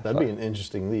 Yeah. That'd be an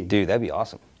interesting league. Dude, that'd be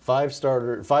awesome. 5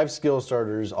 skill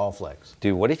starters, all flex.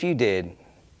 Dude, what if you did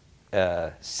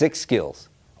 6 skills,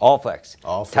 all flex?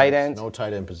 All flex. Tight ends? No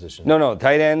tight end position. No,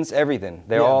 tight ends, everything.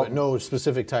 They're all. But no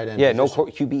specific tight end. Yeah, position.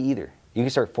 no QB either. You can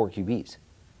start 4 QBs.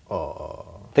 Oh.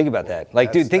 Think about that.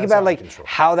 Like, dude, think that's about out of like control.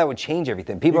 how that would change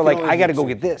everything. People are You can like, only I got to do go 2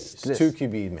 get this. QBs. this. 2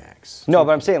 QB max. No,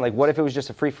 but I'm saying, like, what if it was just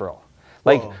a free for all?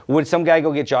 Like, Whoa. would some guy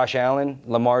go get Josh Allen,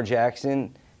 Lamar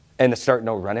Jackson, and start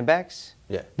no running backs?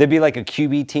 Yeah. There'd be like a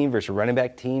QB team versus a running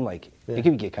back team. Like, it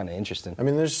could get kind of interesting. I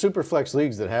mean, there's super flex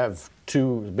leagues that have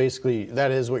 2. Basically, that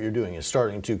is what you're doing is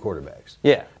starting 2 quarterbacks.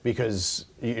 Yeah. Because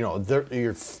if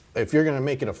you're going to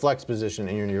make it a flex position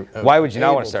and you're Why would you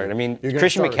not want able to start? I mean, you're gonna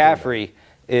Christian start a quarterback. McCaffrey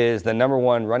is the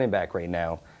 #1 running back right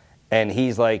now, and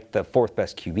he's like the 4th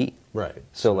best QB. Right.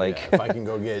 So, like, yeah, if I can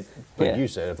go get, like Yeah. you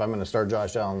said, if I'm going to start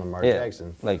Josh Allen, Lamar Yeah.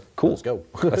 Jackson, Like, cool. Let's go.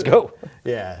 Let's go.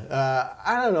 Yeah.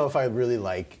 I don't know if I really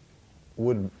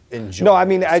would enjoy. No, I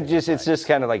mean, this it's just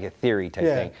kind of like a theory type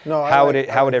Yeah. thing. No, how would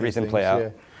I like everything these play things, out? yeah.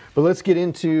 But let's get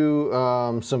into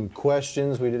some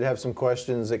questions. We did have some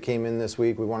questions that came in this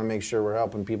week. We want to make sure we're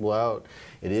helping people out.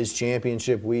 It is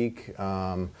championship week,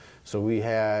 so we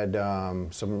had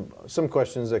some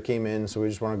questions that came in. So we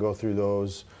just want to go through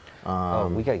those.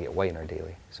 We gotta get White in our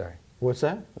daily. Sorry. What's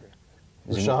that?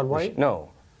 Rashad White? No.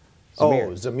 Oh,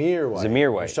 Zamir White.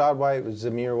 Zamir White. Rashad White with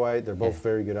Zamir White. They're both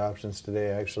very good options today,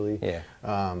 actually. Yeah.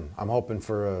 I'm hoping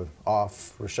for a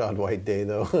off Rashad White day,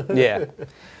 though. Yeah.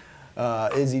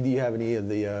 Izzy, do you have any of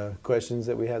the questions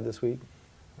that we had this week?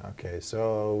 Okay,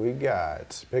 so we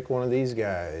got, pick one of these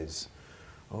guys.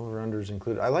 Over-unders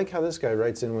included. I like how this guy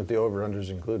writes in with the over-unders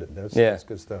included. That's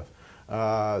good stuff.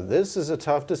 This is a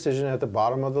tough decision at the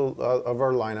bottom of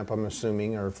our lineup, I'm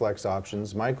assuming, or flex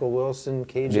options. Michael Wilson,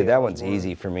 KJ Dude, that one's Osborne.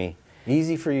 easy for me.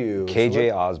 Easy for you.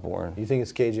 KJ Osborne. You think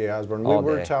it's KJ Osborne? All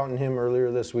We were day. touting him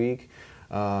earlier this week.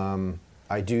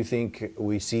 I do think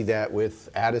we see that with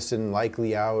Addison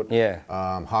likely out. Yeah.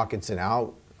 Hawkinson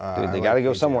out. Dude, they I got to like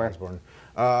go KJ somewhere. Osborne.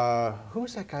 Who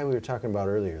was that guy we were talking about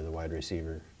earlier, the wide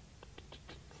receiver?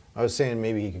 I was saying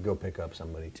maybe he could go pick up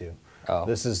somebody too. Oh.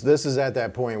 This is at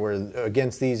that point where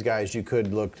against these guys you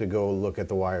could look at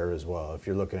the wire as well. If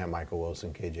you're looking at Michael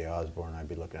Wilson, KJ Osborne, I'd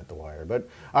be looking at the wire. But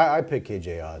I pick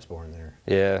KJ Osborne there.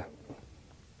 Yeah.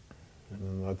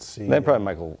 And let's see. Then probably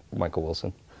Michael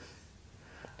Wilson.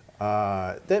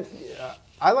 I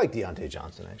like Deontay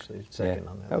Johnson actually, second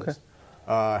on that Okay. list.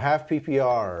 Half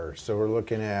PPR, so we're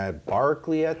looking at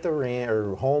Barkley at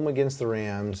the home against the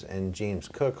Rams and James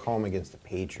Cook home against the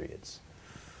Patriots.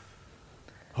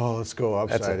 Oh, let's go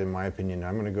upside in my opinion.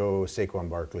 I'm going to go Saquon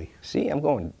Barkley. See, I'm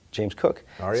going James Cook.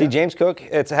 Are See, ya? James Cook,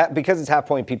 because it's half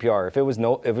point PPR. If it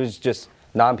was just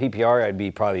non PPR, I'd be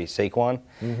probably Saquon.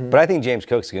 But I think James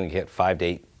Cook's going to get 5 to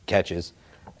 8 catches.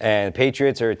 And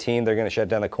Patriots are a team, they're going to shut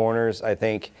down the corners. I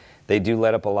think they do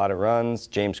let up a lot of runs.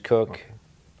 James Cook,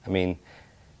 I mean,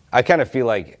 I kind of feel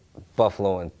like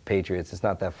Buffalo and Patriots, it's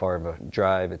not that far of a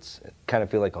drive. It's kind of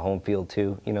feel like a home field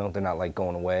too. You know, they're not like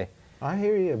going away. I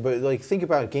hear you, but like think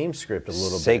about game script a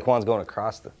little bit. Saquon's going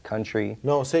across the country.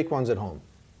 No, Saquon's at home.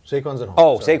 Saquon's at home.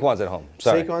 Oh, sorry. Saquon's at home.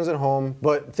 Sorry. Saquon's at home,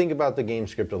 but think about the game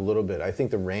script a little bit. I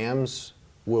think the Rams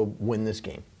will win this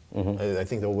game. I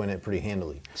think they'll win it pretty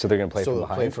handily. So they're going to play So from they'll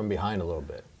behind? play from behind a little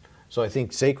bit. So I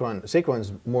think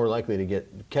Saquon's more likely to get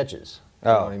catches. You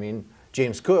know Oh. what I mean?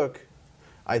 James Cook,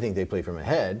 I think they play from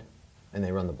ahead and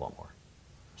they run the ball more.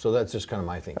 So that's just kind of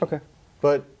my thinking. Okay.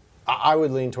 But I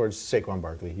would lean towards Saquon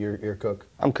Barkley. You're Cook.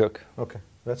 I'm Cook. Okay,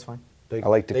 that's fine. They, I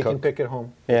like to They can cook. pick at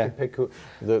home. Yeah. They can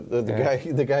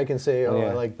pick the guy can say, oh, Yeah.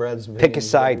 I like Brad's. Pick a opinion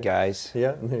side, better. guys.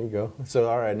 Yeah, there you go. So,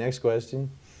 all right, next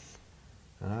question.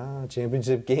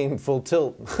 Championship game, full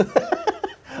tilt.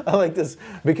 I like this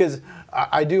because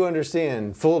I do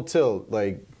understand full tilt.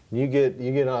 Like you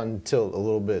get on tilt a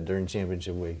little bit during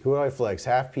championship week. Who do I flex?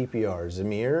 Half PPR,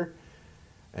 Zamir,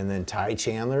 and then Ty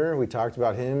Chandler. We talked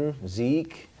about him.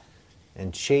 Zeke.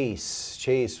 And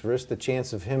Chase risked the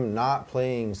chance of him not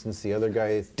playing since the other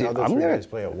guy, the other three guys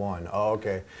play at 1. Oh,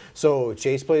 okay. So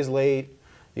Chase plays late.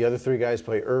 The other 3 guys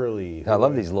play early. I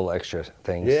love these little extra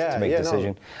things to make a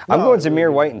decision. No, I'm going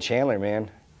Zamir White and Chandler, man.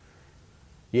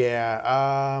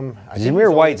 Yeah.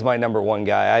 Zamir White's my number 1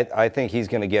 guy. I think he's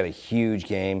going to get a huge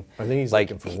game. I think he's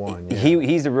looking for one. Yeah.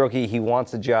 He's the rookie. He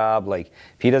wants the job. Like,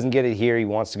 if he doesn't get it here, he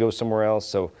wants to go somewhere else.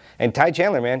 So, and Ty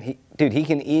Chandler, man, he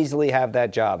can easily have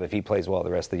that job if he plays well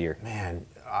the rest of the year. Man,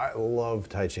 I love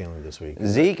Ty Chandler this week.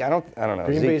 Zeke, I don't know.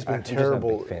 Green Bay's been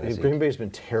terrible. Green Bay's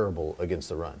been terrible against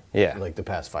the run. Yeah. Like the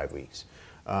past 5 weeks.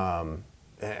 And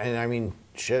I mean,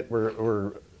 shit,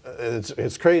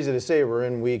 it's crazy to say we're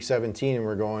in week 17 and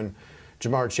we're going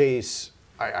Jamar Chase.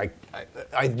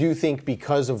 I do think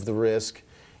because of the risk,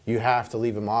 you have to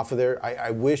leave him off of there.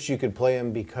 I wish you could play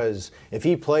him because if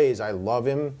he plays, I love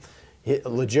him.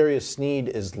 L'Jarius Sneed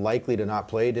is likely to not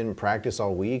play. Didn't practice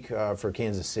all week for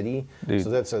Kansas City. Dude.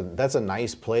 So that's a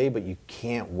nice play, but you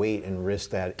can't wait and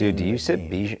risk that. Dude, do you sit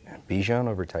Bijan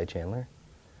over Ty Chandler?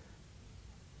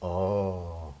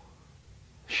 Oh.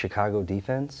 Chicago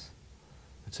defense?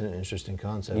 That's an interesting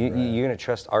concept. You're going to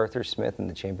trust Arthur Smith in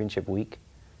the championship week?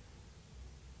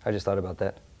 I just thought about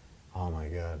that. Oh, my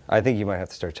God. I think you might have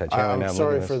to start Ty Chandler now. I'm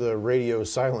sorry for the radio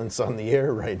silence on the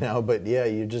air right now, but yeah,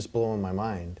 you're just blowing my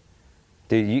mind.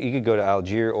 Dude, you could go to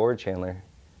Algier or Chandler.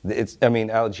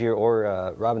 Algier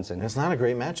or Robinson. It's not a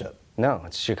great matchup. No,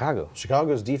 it's Chicago.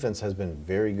 Chicago's defense has been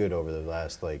very good over the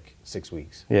last, 6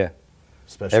 weeks. Yeah.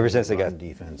 Especially ever since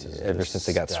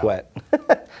they got Sweat.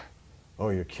 Oh,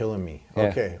 you're killing me. Yeah.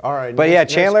 Okay, all right. But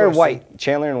Chandler and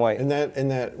White. And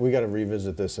that we got to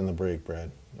revisit this in the break, Brad.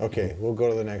 Okay, we'll go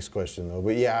to the next question though.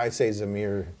 But yeah, I'd say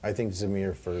Zamir. I think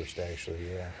Zamir first,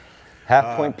 actually. Yeah.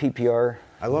 Half-point PPR.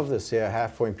 I love this. Yeah,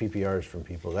 half-point PPRs from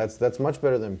people. That's much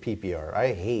better than PPR.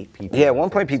 I hate PPR. Yeah,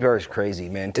 1-point PPR is crazy,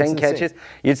 man. 10 catches.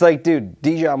 It's like, dude,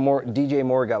 DJ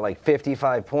Moore got like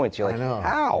 55 points. You're like, I know.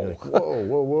 how? You're like,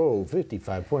 whoa,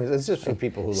 55 points. It's just for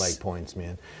people who like points,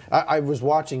 man. I was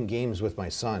watching games with my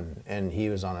son, and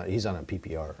he's on a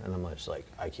PPR, and I'm just like,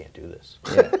 I can't do this.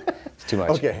 Yeah, it's too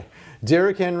much. Okay.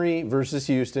 Derrick Henry versus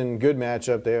Houston, good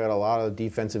matchup. They had a lot of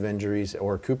defensive injuries.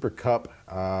 Or Cooper Kupp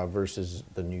versus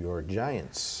the New York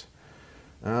Giants.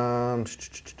 I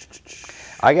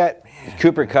got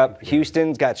Cooper Kupp.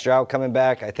 Houston's got Stroud coming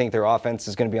back. I think their offense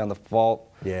is going to be on the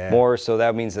fault more, so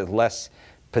that means that less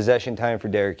possession time for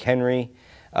Derrick Henry.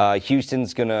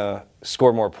 Houston's going to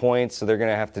score more points, so they're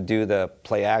going to have to do the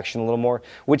play action a little more,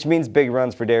 which means big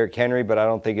runs for Derrick Henry, but I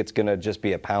don't think it's going to just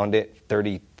be a pound it,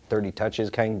 30 touches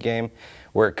kind of game.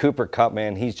 Where Cooper Kupp,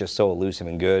 man, he's just so elusive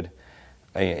and good.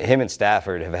 Him and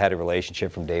Stafford have had a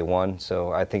relationship from day one,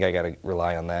 so I think I got to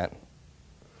rely on that.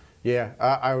 Yeah,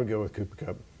 I would go with Cooper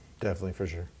Kupp, definitely for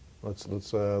sure. Let's do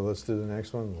the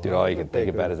next one. Dude, all you can think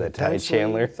about is that Ty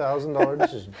Chandler. $1,000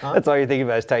 decision. Huh? That's all you're thinking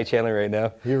about is Ty Chandler right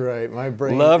now. You're right. My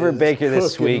brain. Lover Baker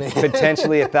this week,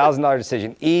 potentially $1,000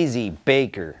 decision. Easy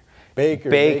Baker.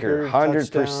 Baker,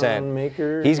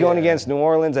 100%. He's going against New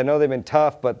Orleans. I know they've been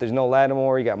tough, but there's no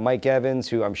Lattimore. You got Mike Evans,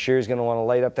 who I'm sure is going to want to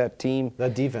light up that team.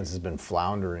 That defense has been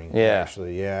floundering, yeah.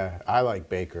 Actually. Yeah, I like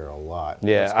Baker a lot.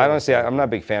 Yeah, I'm not a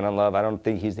big fan on Love. I don't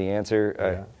think he's the answer.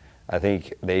 Yeah. I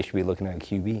think they should be looking at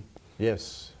QB.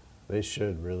 Yes, they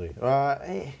should really.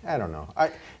 I don't know.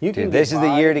 Dude, this is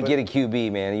the year to get a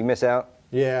QB, man. You miss out.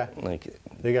 Yeah.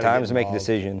 Time to make a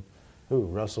decision. Who?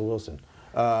 Russell Wilson.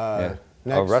 Yeah.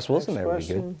 Russ Wilson there would be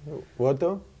good. What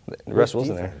though? Russ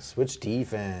Wilson there. Which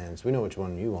defense? We know which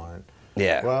one you want.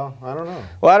 Yeah. Well, I don't know.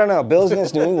 Well, I don't know. Bills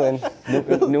against New England.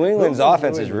 New England's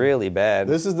offense is really bad.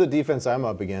 This is the defense I'm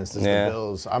up against, is the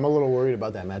Bills. I'm a little worried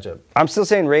about that matchup. I'm still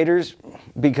saying Raiders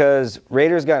because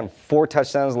Raiders gotten 4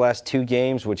 touchdowns the last 2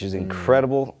 games, which is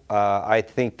incredible. I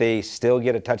think they still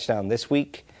get a touchdown this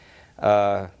week.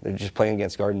 They're just playing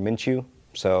against Gardner Minshew,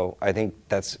 so I think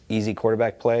that's easy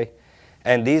quarterback play.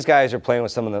 And these guys are playing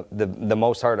with some of the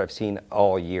most heart I've seen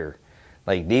all year.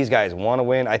 Like, these guys want to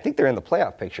win. I think they're in the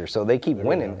playoff picture, so they keep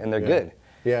winning, and they're good.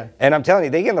 Yeah. And I'm telling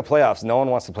you, they get in the playoffs, no one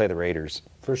wants to play the Raiders.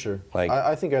 For sure. Like,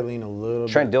 I think I lean a little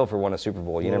Trent Dilfer won a Super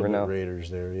Bowl. You never know.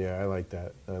 Raiders there. Yeah, I like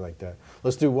that.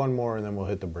 Let's do one more, and then we'll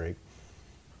hit the break.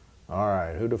 All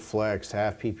right, who to flex,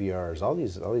 half PPRs. All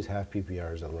these half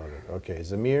PPRs, I love it. Okay,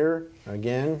 Zamir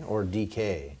again or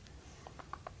DK?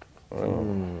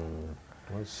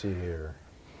 Let's see here.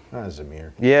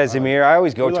 Zamir. Yeah, Zamir. I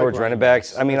always go towards running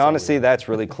backs. I mean, honestly, that's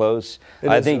really close.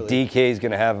 I think DK is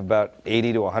going to have about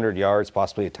 80 to 100 yards,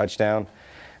 possibly a touchdown.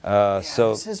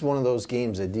 So this is one of those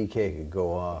games that DK could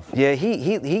go off. Yeah,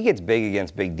 he gets big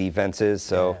against big defenses.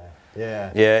 So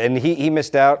yeah, and he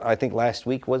missed out. I think last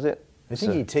week, was it? I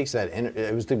think he takes that.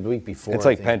 It was the week before. It's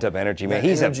like pent up energy, man.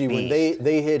 He's energy, a beast. When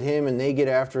they hit him and they get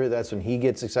after it, that's when he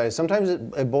gets excited. Sometimes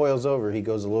it boils over. He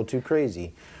goes a little too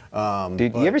crazy.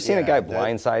 Dude, you ever seen a guy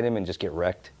blindside him and just get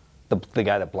wrecked? The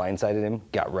guy that blindsided him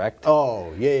got wrecked.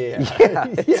 Oh, yeah.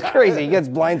 It's crazy. He gets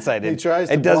blindsided. He tries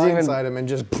to blindside him and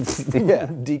just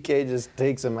DK just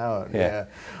takes him out. Yeah.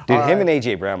 Dude, him and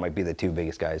A.J. Brown might be the 2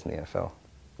 biggest guys in the NFL,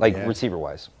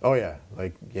 receiver-wise. Oh, yeah.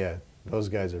 Those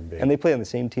guys are big. And they play on the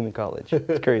same team in college.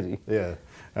 It's crazy. Yeah.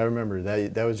 I remember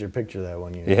that was your picture that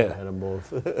one year. Yeah. I had them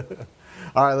both.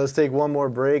 All right, let's take one more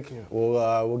break.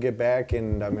 We'll get back,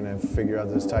 and I'm going to figure out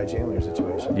this Ty Chandler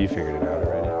situation. You figured it out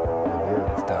already.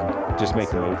 It's done. Just make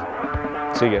the move.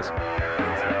 See you guys.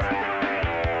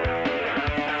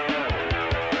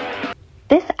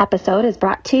 This episode is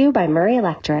brought to you by Murray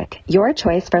Electric, your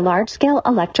choice for large-scale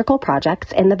electrical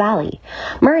projects in the Valley.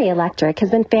 Murray Electric has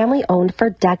been family-owned for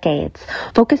decades,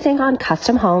 focusing on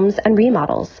custom homes and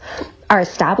remodels. Our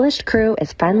established crew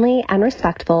is friendly and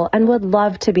respectful and would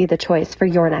love to be the choice for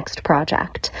your next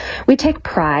project. We take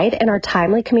pride in our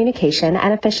timely communication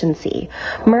and efficiency.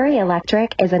 Murray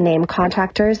Electric is a name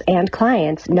contractors and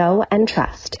clients know and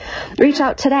trust. Reach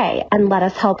out today and let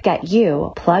us help get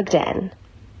you plugged in.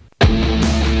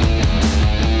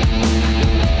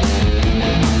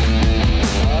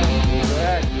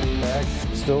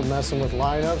 Still messing with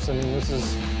lineups. I mean, this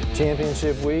is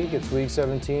championship week. It's week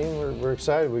 17. We're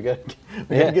excited. We got to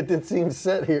get the team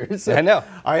set here. So I know.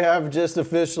 I have just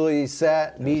officially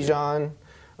sat Bijan.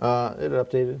 It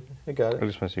updated. It got it. I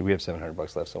just want to see. We have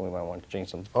 $700 left, so we might want to change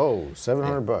some. Oh,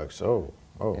 $700.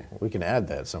 Oh, we can add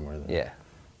that somewhere then. Yeah.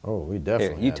 Oh, we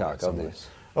definitely. Here, you talk. I'll do this.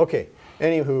 Okay.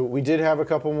 Anywho, we did have a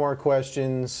couple more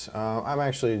questions. I'm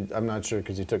not sure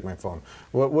because he took my phone.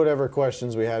 Whatever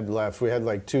questions we had left, we had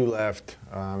like 2 left.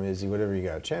 Izzy, whatever you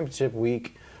got. Championship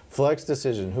week, flex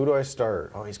decision. Who do I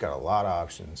start? Oh, he's got a lot of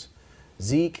options.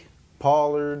 Zeke,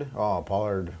 Pollard. Oh,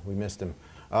 Pollard, we missed him.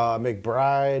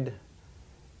 McBride,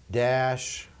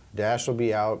 Dash. Dash will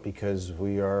be out because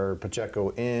we are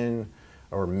Pacheco in,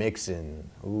 or Mixon.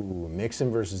 Ooh,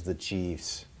 Mixon versus the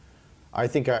Chiefs. I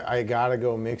think I gotta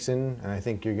go Mixon, and I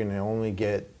think you're gonna only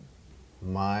get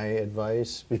my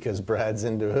advice because Brad's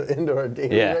into our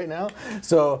daily right now.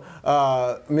 So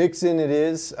Mixon it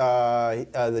is.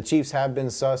 The Chiefs have been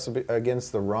sus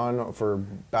against the run for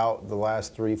about the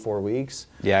last 3-4 weeks.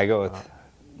 Yeah, I go with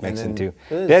Mixon too.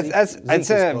 That's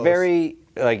a very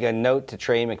a note to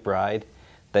Trey McBride.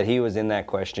 That he was in that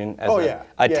question as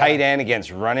a tight end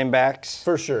against running backs.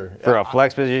 For sure. For a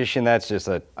flex position, that's just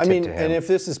a tip to him. And if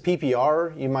this is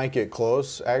PPR, you might get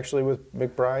close, actually, with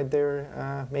McBride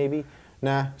there, maybe.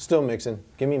 Nah, still Mixon.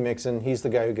 Give me Mixon. He's the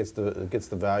guy who gets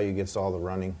the value, gets all the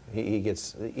running. He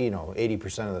gets,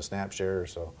 80% of the snap share or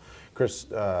so. Is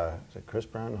it Chris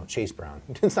Brown? No, Chase Brown.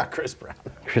 It's not Chris Brown.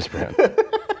 Chris Brown.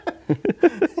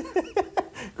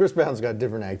 Chris Brown's got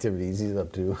different activities he's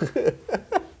up to.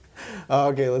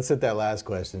 Okay, let's hit that last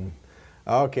question.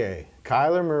 Okay,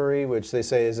 Kyler Murray, which they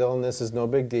say his illness is no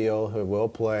big deal, who will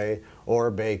play,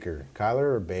 or Baker.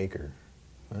 Kyler or Baker?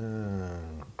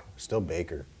 Still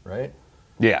Baker, right?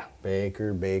 Yeah.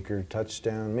 Baker,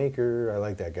 touchdown maker. I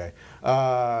like that guy.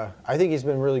 I think he's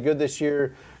been really good this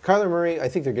year. Kyler Murray, I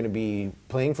think they're going to be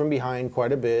playing from behind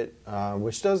quite a bit,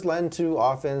 which does lend to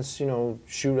offense,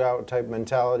 shootout type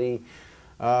mentality.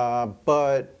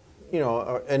 But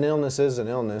an illness is an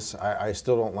illness. I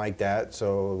still don't like that.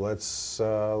 So let's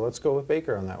go with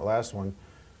Baker on that last one.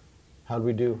 How'd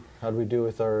we do? How'd we do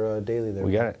with our daily there?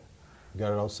 We got it. You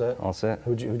got it all set? All set.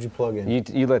 Who'd you plug in?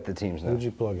 You let the teams know. Who'd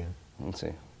you plug in? Let's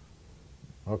see.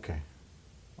 Okay,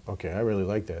 I really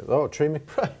like that. Oh, Trey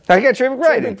McBride. I got Trey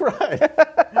McBride. Trey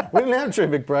McBride. We didn't have Trey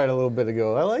McBride a little bit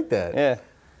ago. I like that. Yeah.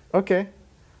 Okay,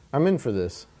 I'm in for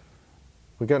this.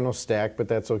 We got no stack, but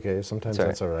that's okay. Sometimes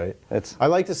that's all right. I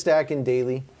like to stack in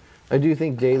daily. I do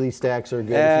think daily stacks are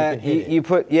good if you can hit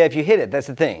it. If you hit it, that's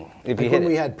the thing. When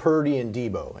we had Purdy and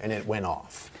Debo, and it went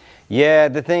off. Yeah,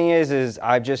 the thing is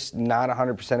I'm just not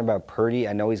 100% about Purdy.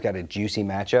 I know he's got a juicy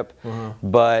matchup,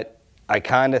 but I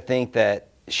kind of think that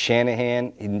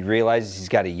Shanahan realizes he's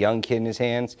got a young kid in his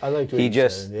hands. I like what he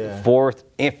just said, yeah. 4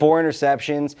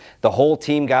 interceptions. The whole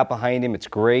team got behind him. It's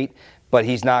great. But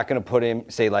he's not going to put him,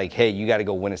 say, hey, you got to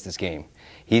go win us this game.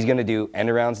 He's going to do end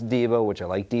arounds to Debo, which I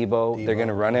like Debo. They're going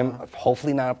to run him,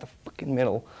 hopefully not up the fucking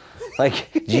middle.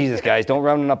 Jesus, guys, don't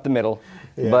run him up the middle.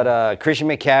 Yeah. But Christian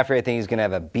McCaffrey, I think he's going to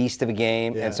have a beast of a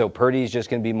game. Yeah. And so Purdy's just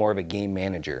going to be more of a game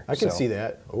manager. I can see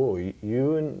that. Oh,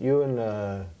 you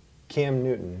and Cam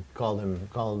Newton called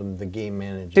him the game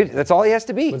manager. Dude, that's all he has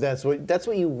to be. But that's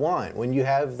what you want when you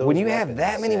have those have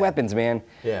that many weapons, man.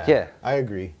 Yeah. I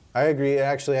agree.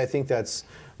 Actually, I think that's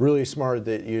really smart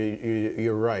that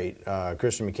you're right.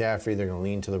 Christian McCaffrey, they're going to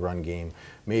lean to the run game.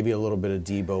 Maybe a little bit of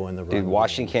Debo in the run Dude, game.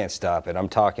 Washington can't stop it. I'm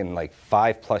talking like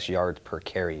 5+ yards per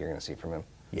carry you're going to see from him.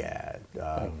 Yeah.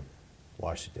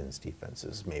 Washington's defense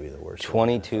is maybe the worst.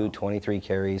 22, 23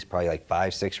 carries, probably like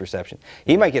 5-6 receptions.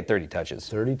 He might get 30 touches.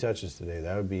 30 touches today.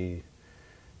 That would be,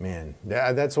 man.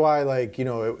 That's why, like, you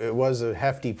know, it was a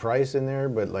hefty price in there,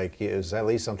 but like it was at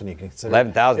least something you can consider.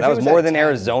 11,000. That was more than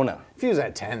Arizona. If he was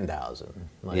at 10,000,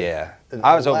 like, yeah,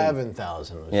 I was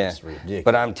 11,000 was just ridiculous.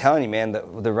 But I'm telling you, man,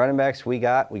 the running backs we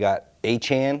got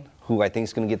Achane, who I think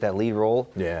is going to get that lead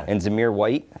role, and Zamir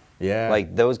White. Yeah.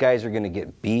 Like, those guys are going to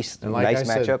get beast, and like nice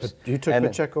matchups. You took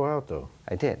Pacheco out, though.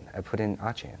 I did. I put in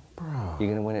Achane. Bro. You're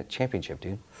going to win a championship,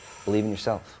 dude. Believe in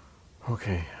yourself.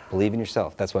 Okay. Believe in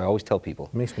yourself. That's what I always tell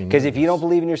people. Makes me nervous. Because if you don't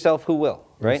believe in yourself, who will,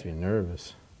 right? Makes me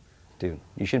nervous. Dude,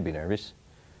 you shouldn't be nervous.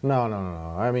 No.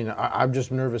 I mean, I'm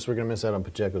just nervous we're going to miss out on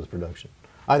Pacheco's production.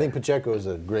 I think Pacheco is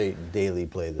a great daily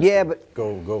play this week. But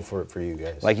go for it for you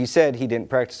guys. Like you said, he didn't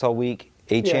practice all week.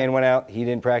 Achane went out. He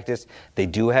didn't practice. They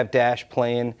do have Dash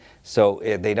playing, so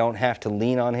they don't have to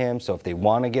lean on him. So if they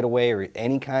want to get away or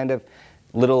any kind of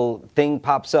little thing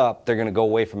pops up, they're going to go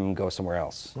away from him and go somewhere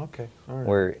else. Okay, all right.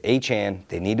 Where Achane,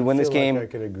 they need to win this Like game. I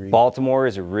could agree. Baltimore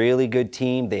is a really good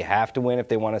team. They have to win if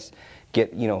they want to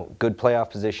get, good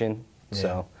playoff position. Yeah.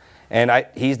 So, and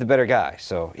he's the better guy.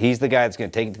 So he's the guy that's going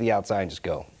to take it to the outside and just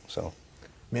go. So,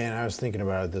 man, I was thinking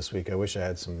about it this week. I wish I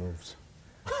had some moves.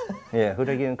 yeah, who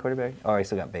did I get in quarterback? Oh, I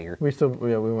still got Baker. We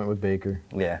went with Baker.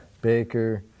 Yeah.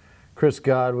 Baker, Chris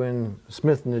Godwin,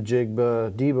 Smith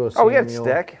Najigba, Debo Samuel. Oh, we got a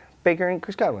stack. Baker and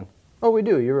Chris Godwin. Oh, we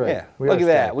do. You're right. Yeah. We Look got at a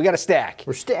that. stack. We got a stack.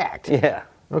 We're stacked. Yeah.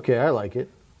 Okay, I like it.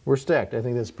 We're stacked. I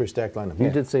think that's a pretty stacked lineup. You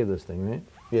Yeah. did save this thing, right?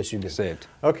 Yes, you did. Saved.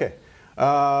 Okay.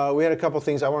 We had a couple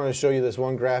things. I wanted to show you this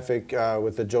one graphic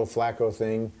with the Joe Flacco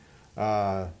thing.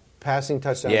 Passing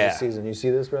touchdowns this season. You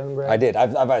see this, Brad? I did.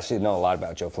 I've actually known a lot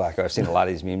about Joe Flacco. I've seen a lot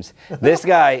of these memes. This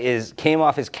guy came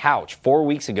off his couch 4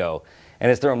 weeks ago and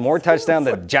has thrown more touchdowns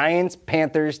than Giants,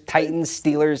 Panthers, Titans,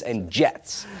 Steelers, and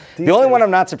Jets. The only one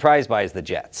I'm not surprised by is the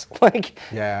Jets. Like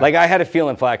I had a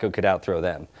feeling Flacco could outthrow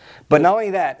them. But not only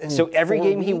that, so every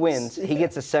game he wins, he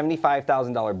gets a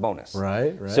 $75,000 bonus.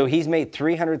 Right. So he's made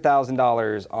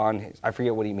 $300,000 on his, I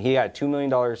forget what he got a $2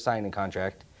 million signing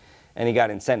contract. And he got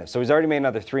incentives. So he's already made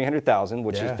another $300,000,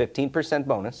 which is 15%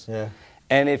 bonus. Yeah.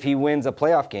 And if he wins a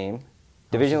playoff game,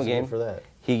 divisional game, for that?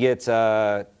 he gets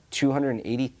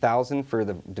 $280,000 for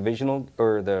the divisional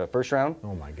or the first round.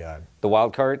 Oh my God. The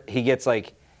wild card. He gets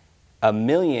like $1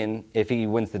 million if he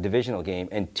wins the divisional game,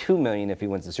 and $2 million if he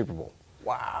wins the Super Bowl.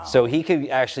 Wow. So he could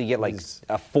actually get like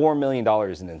a $4 million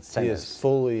in incentives. He is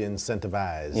fully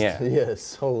incentivized. Yeah.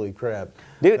 Yes. Holy crap.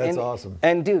 Dude, that's awesome.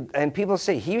 And people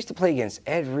say he used to play against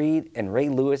Ed Reed and Ray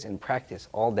Lewis in practice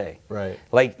all day. Right.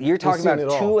 Like you're talking seen about it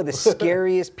all. two of the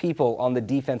scariest people on the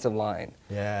defensive line.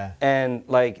 Yeah. And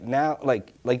like now,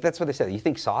 like that's what they said. You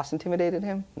think Sauce intimidated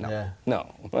him? No. Yeah.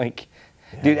 No. Like,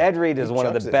 dude, Ed Reed is one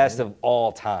of chucks the it, best man. of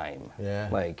all time. Yeah.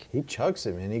 Like he chucks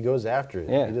it, man. He goes after it.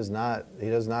 Yeah. He does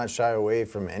not shy away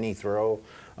from any throw.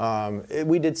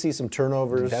 We did see some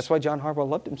turnovers. that's why John Harbaugh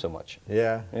loved him so much.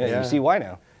 Yeah. You see why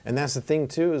now. And that's the thing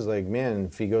too, is like, man,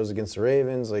 if he goes against the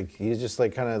Ravens, like he's just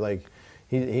like kind of like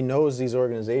he knows these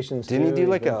organizations. Didn't too. he do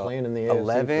like He's been a playing in the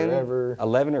AFC forever.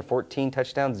 11 or 14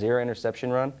 touchdowns, 0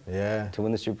 interception run? Yeah. To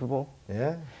win the Super Bowl.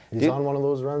 Yeah. He's Dude, on one of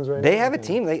those runs right now. They have a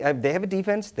team. They have a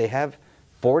defense. They have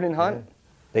Ford and Hunt. Yeah.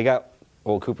 They got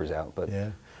Cooper's out, but Yeah.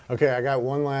 Okay, I got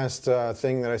one last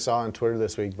thing that I saw on Twitter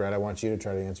this week, Brad. I want you to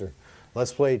try to answer.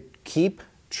 Let's play keep,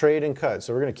 trade, and cut.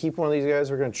 So we're going to keep one of these guys,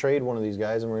 we're going to trade one of these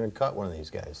guys, and we're going to cut one of these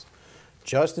guys.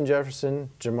 Justin Jefferson,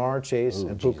 Jamar Chase,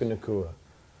 and Puka Nacua.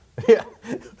 Yeah.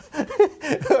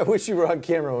 I wish you were on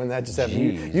camera when that just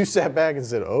happened. You sat back and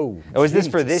said, "Oh." Oh, is this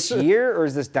for Jesus." this year or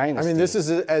is this dynasty? I mean, this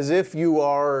is as if you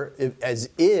are in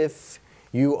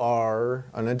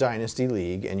a dynasty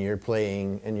league and you're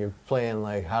playing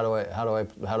like how do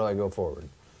I go forward?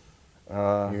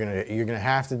 You're gonna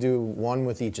have to do one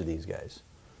with each of these guys.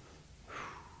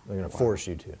 They're gonna force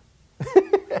you to.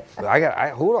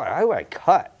 Who do I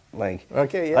cut? Like,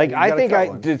 okay, yeah. Like you I gotta think cut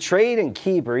one. the trade and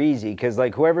keep are easy because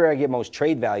like whoever I get most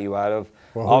trade value out of,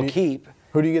 I'll keep.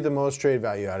 Who do you get the most trade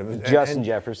value out of? Justin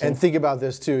Jefferson. And think about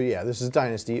this too. Yeah, this is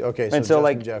dynasty. Okay, so And so Justin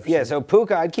like Jefferson. yeah, so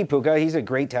Puka, I'd keep Puka. He's a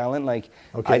great talent. Like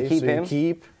okay, I'd keep so him. You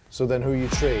keep. So then who are you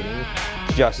trading?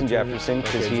 Justin Jefferson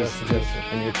because Okay, he's Justin Jefferson,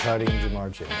 and you're cutting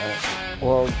Jamar Chase.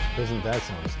 well. Doesn't that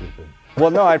sound stupid? Well,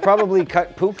 no, I'd probably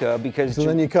cut Puka because. So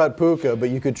then you cut Puka, but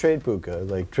you could trade Puka,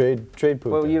 like trade Puka.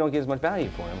 Well, you don't get as much value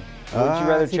for him. Would you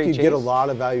rather I think trade you Chase? get a lot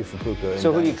of value for Puka.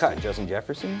 So who do you cut? Justin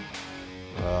Jefferson?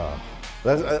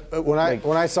 When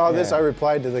I saw this, I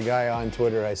replied to the guy on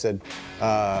Twitter. I said,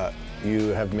 "You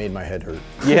have made my head hurt."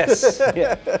 Yes.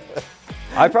 Yeah.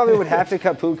 I probably would have to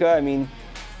cut Puka. I mean,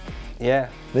 yeah.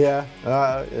 Yeah.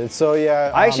 So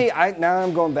yeah. Now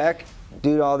I'm going back,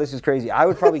 dude. All this is crazy. I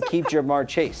would probably keep Jamar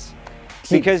Chase.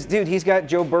 Because, dude, he's got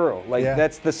Joe Burrow.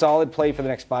 That's the solid play for the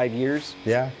next 5 years.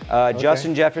 Yeah. Okay.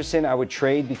 Justin Jefferson, I would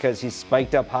trade because he's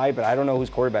spiked up high, but I don't know whose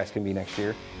quarterback's going to be next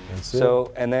year.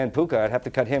 And then Puka, I'd have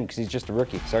to cut him because he's just a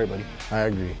rookie. Sorry, buddy. I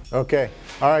agree. Okay.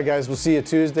 All right, guys. We'll see you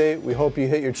Tuesday. We hope you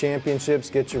hit your championships,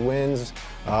 get your wins.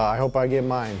 I hope I get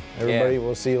mine. Everybody,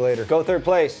 we'll see you later. Go third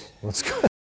place. Let's go.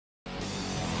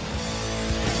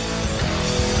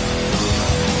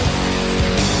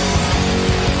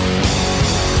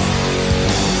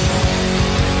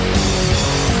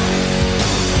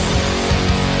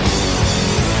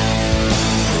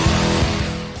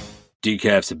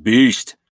 Decaf's a beast.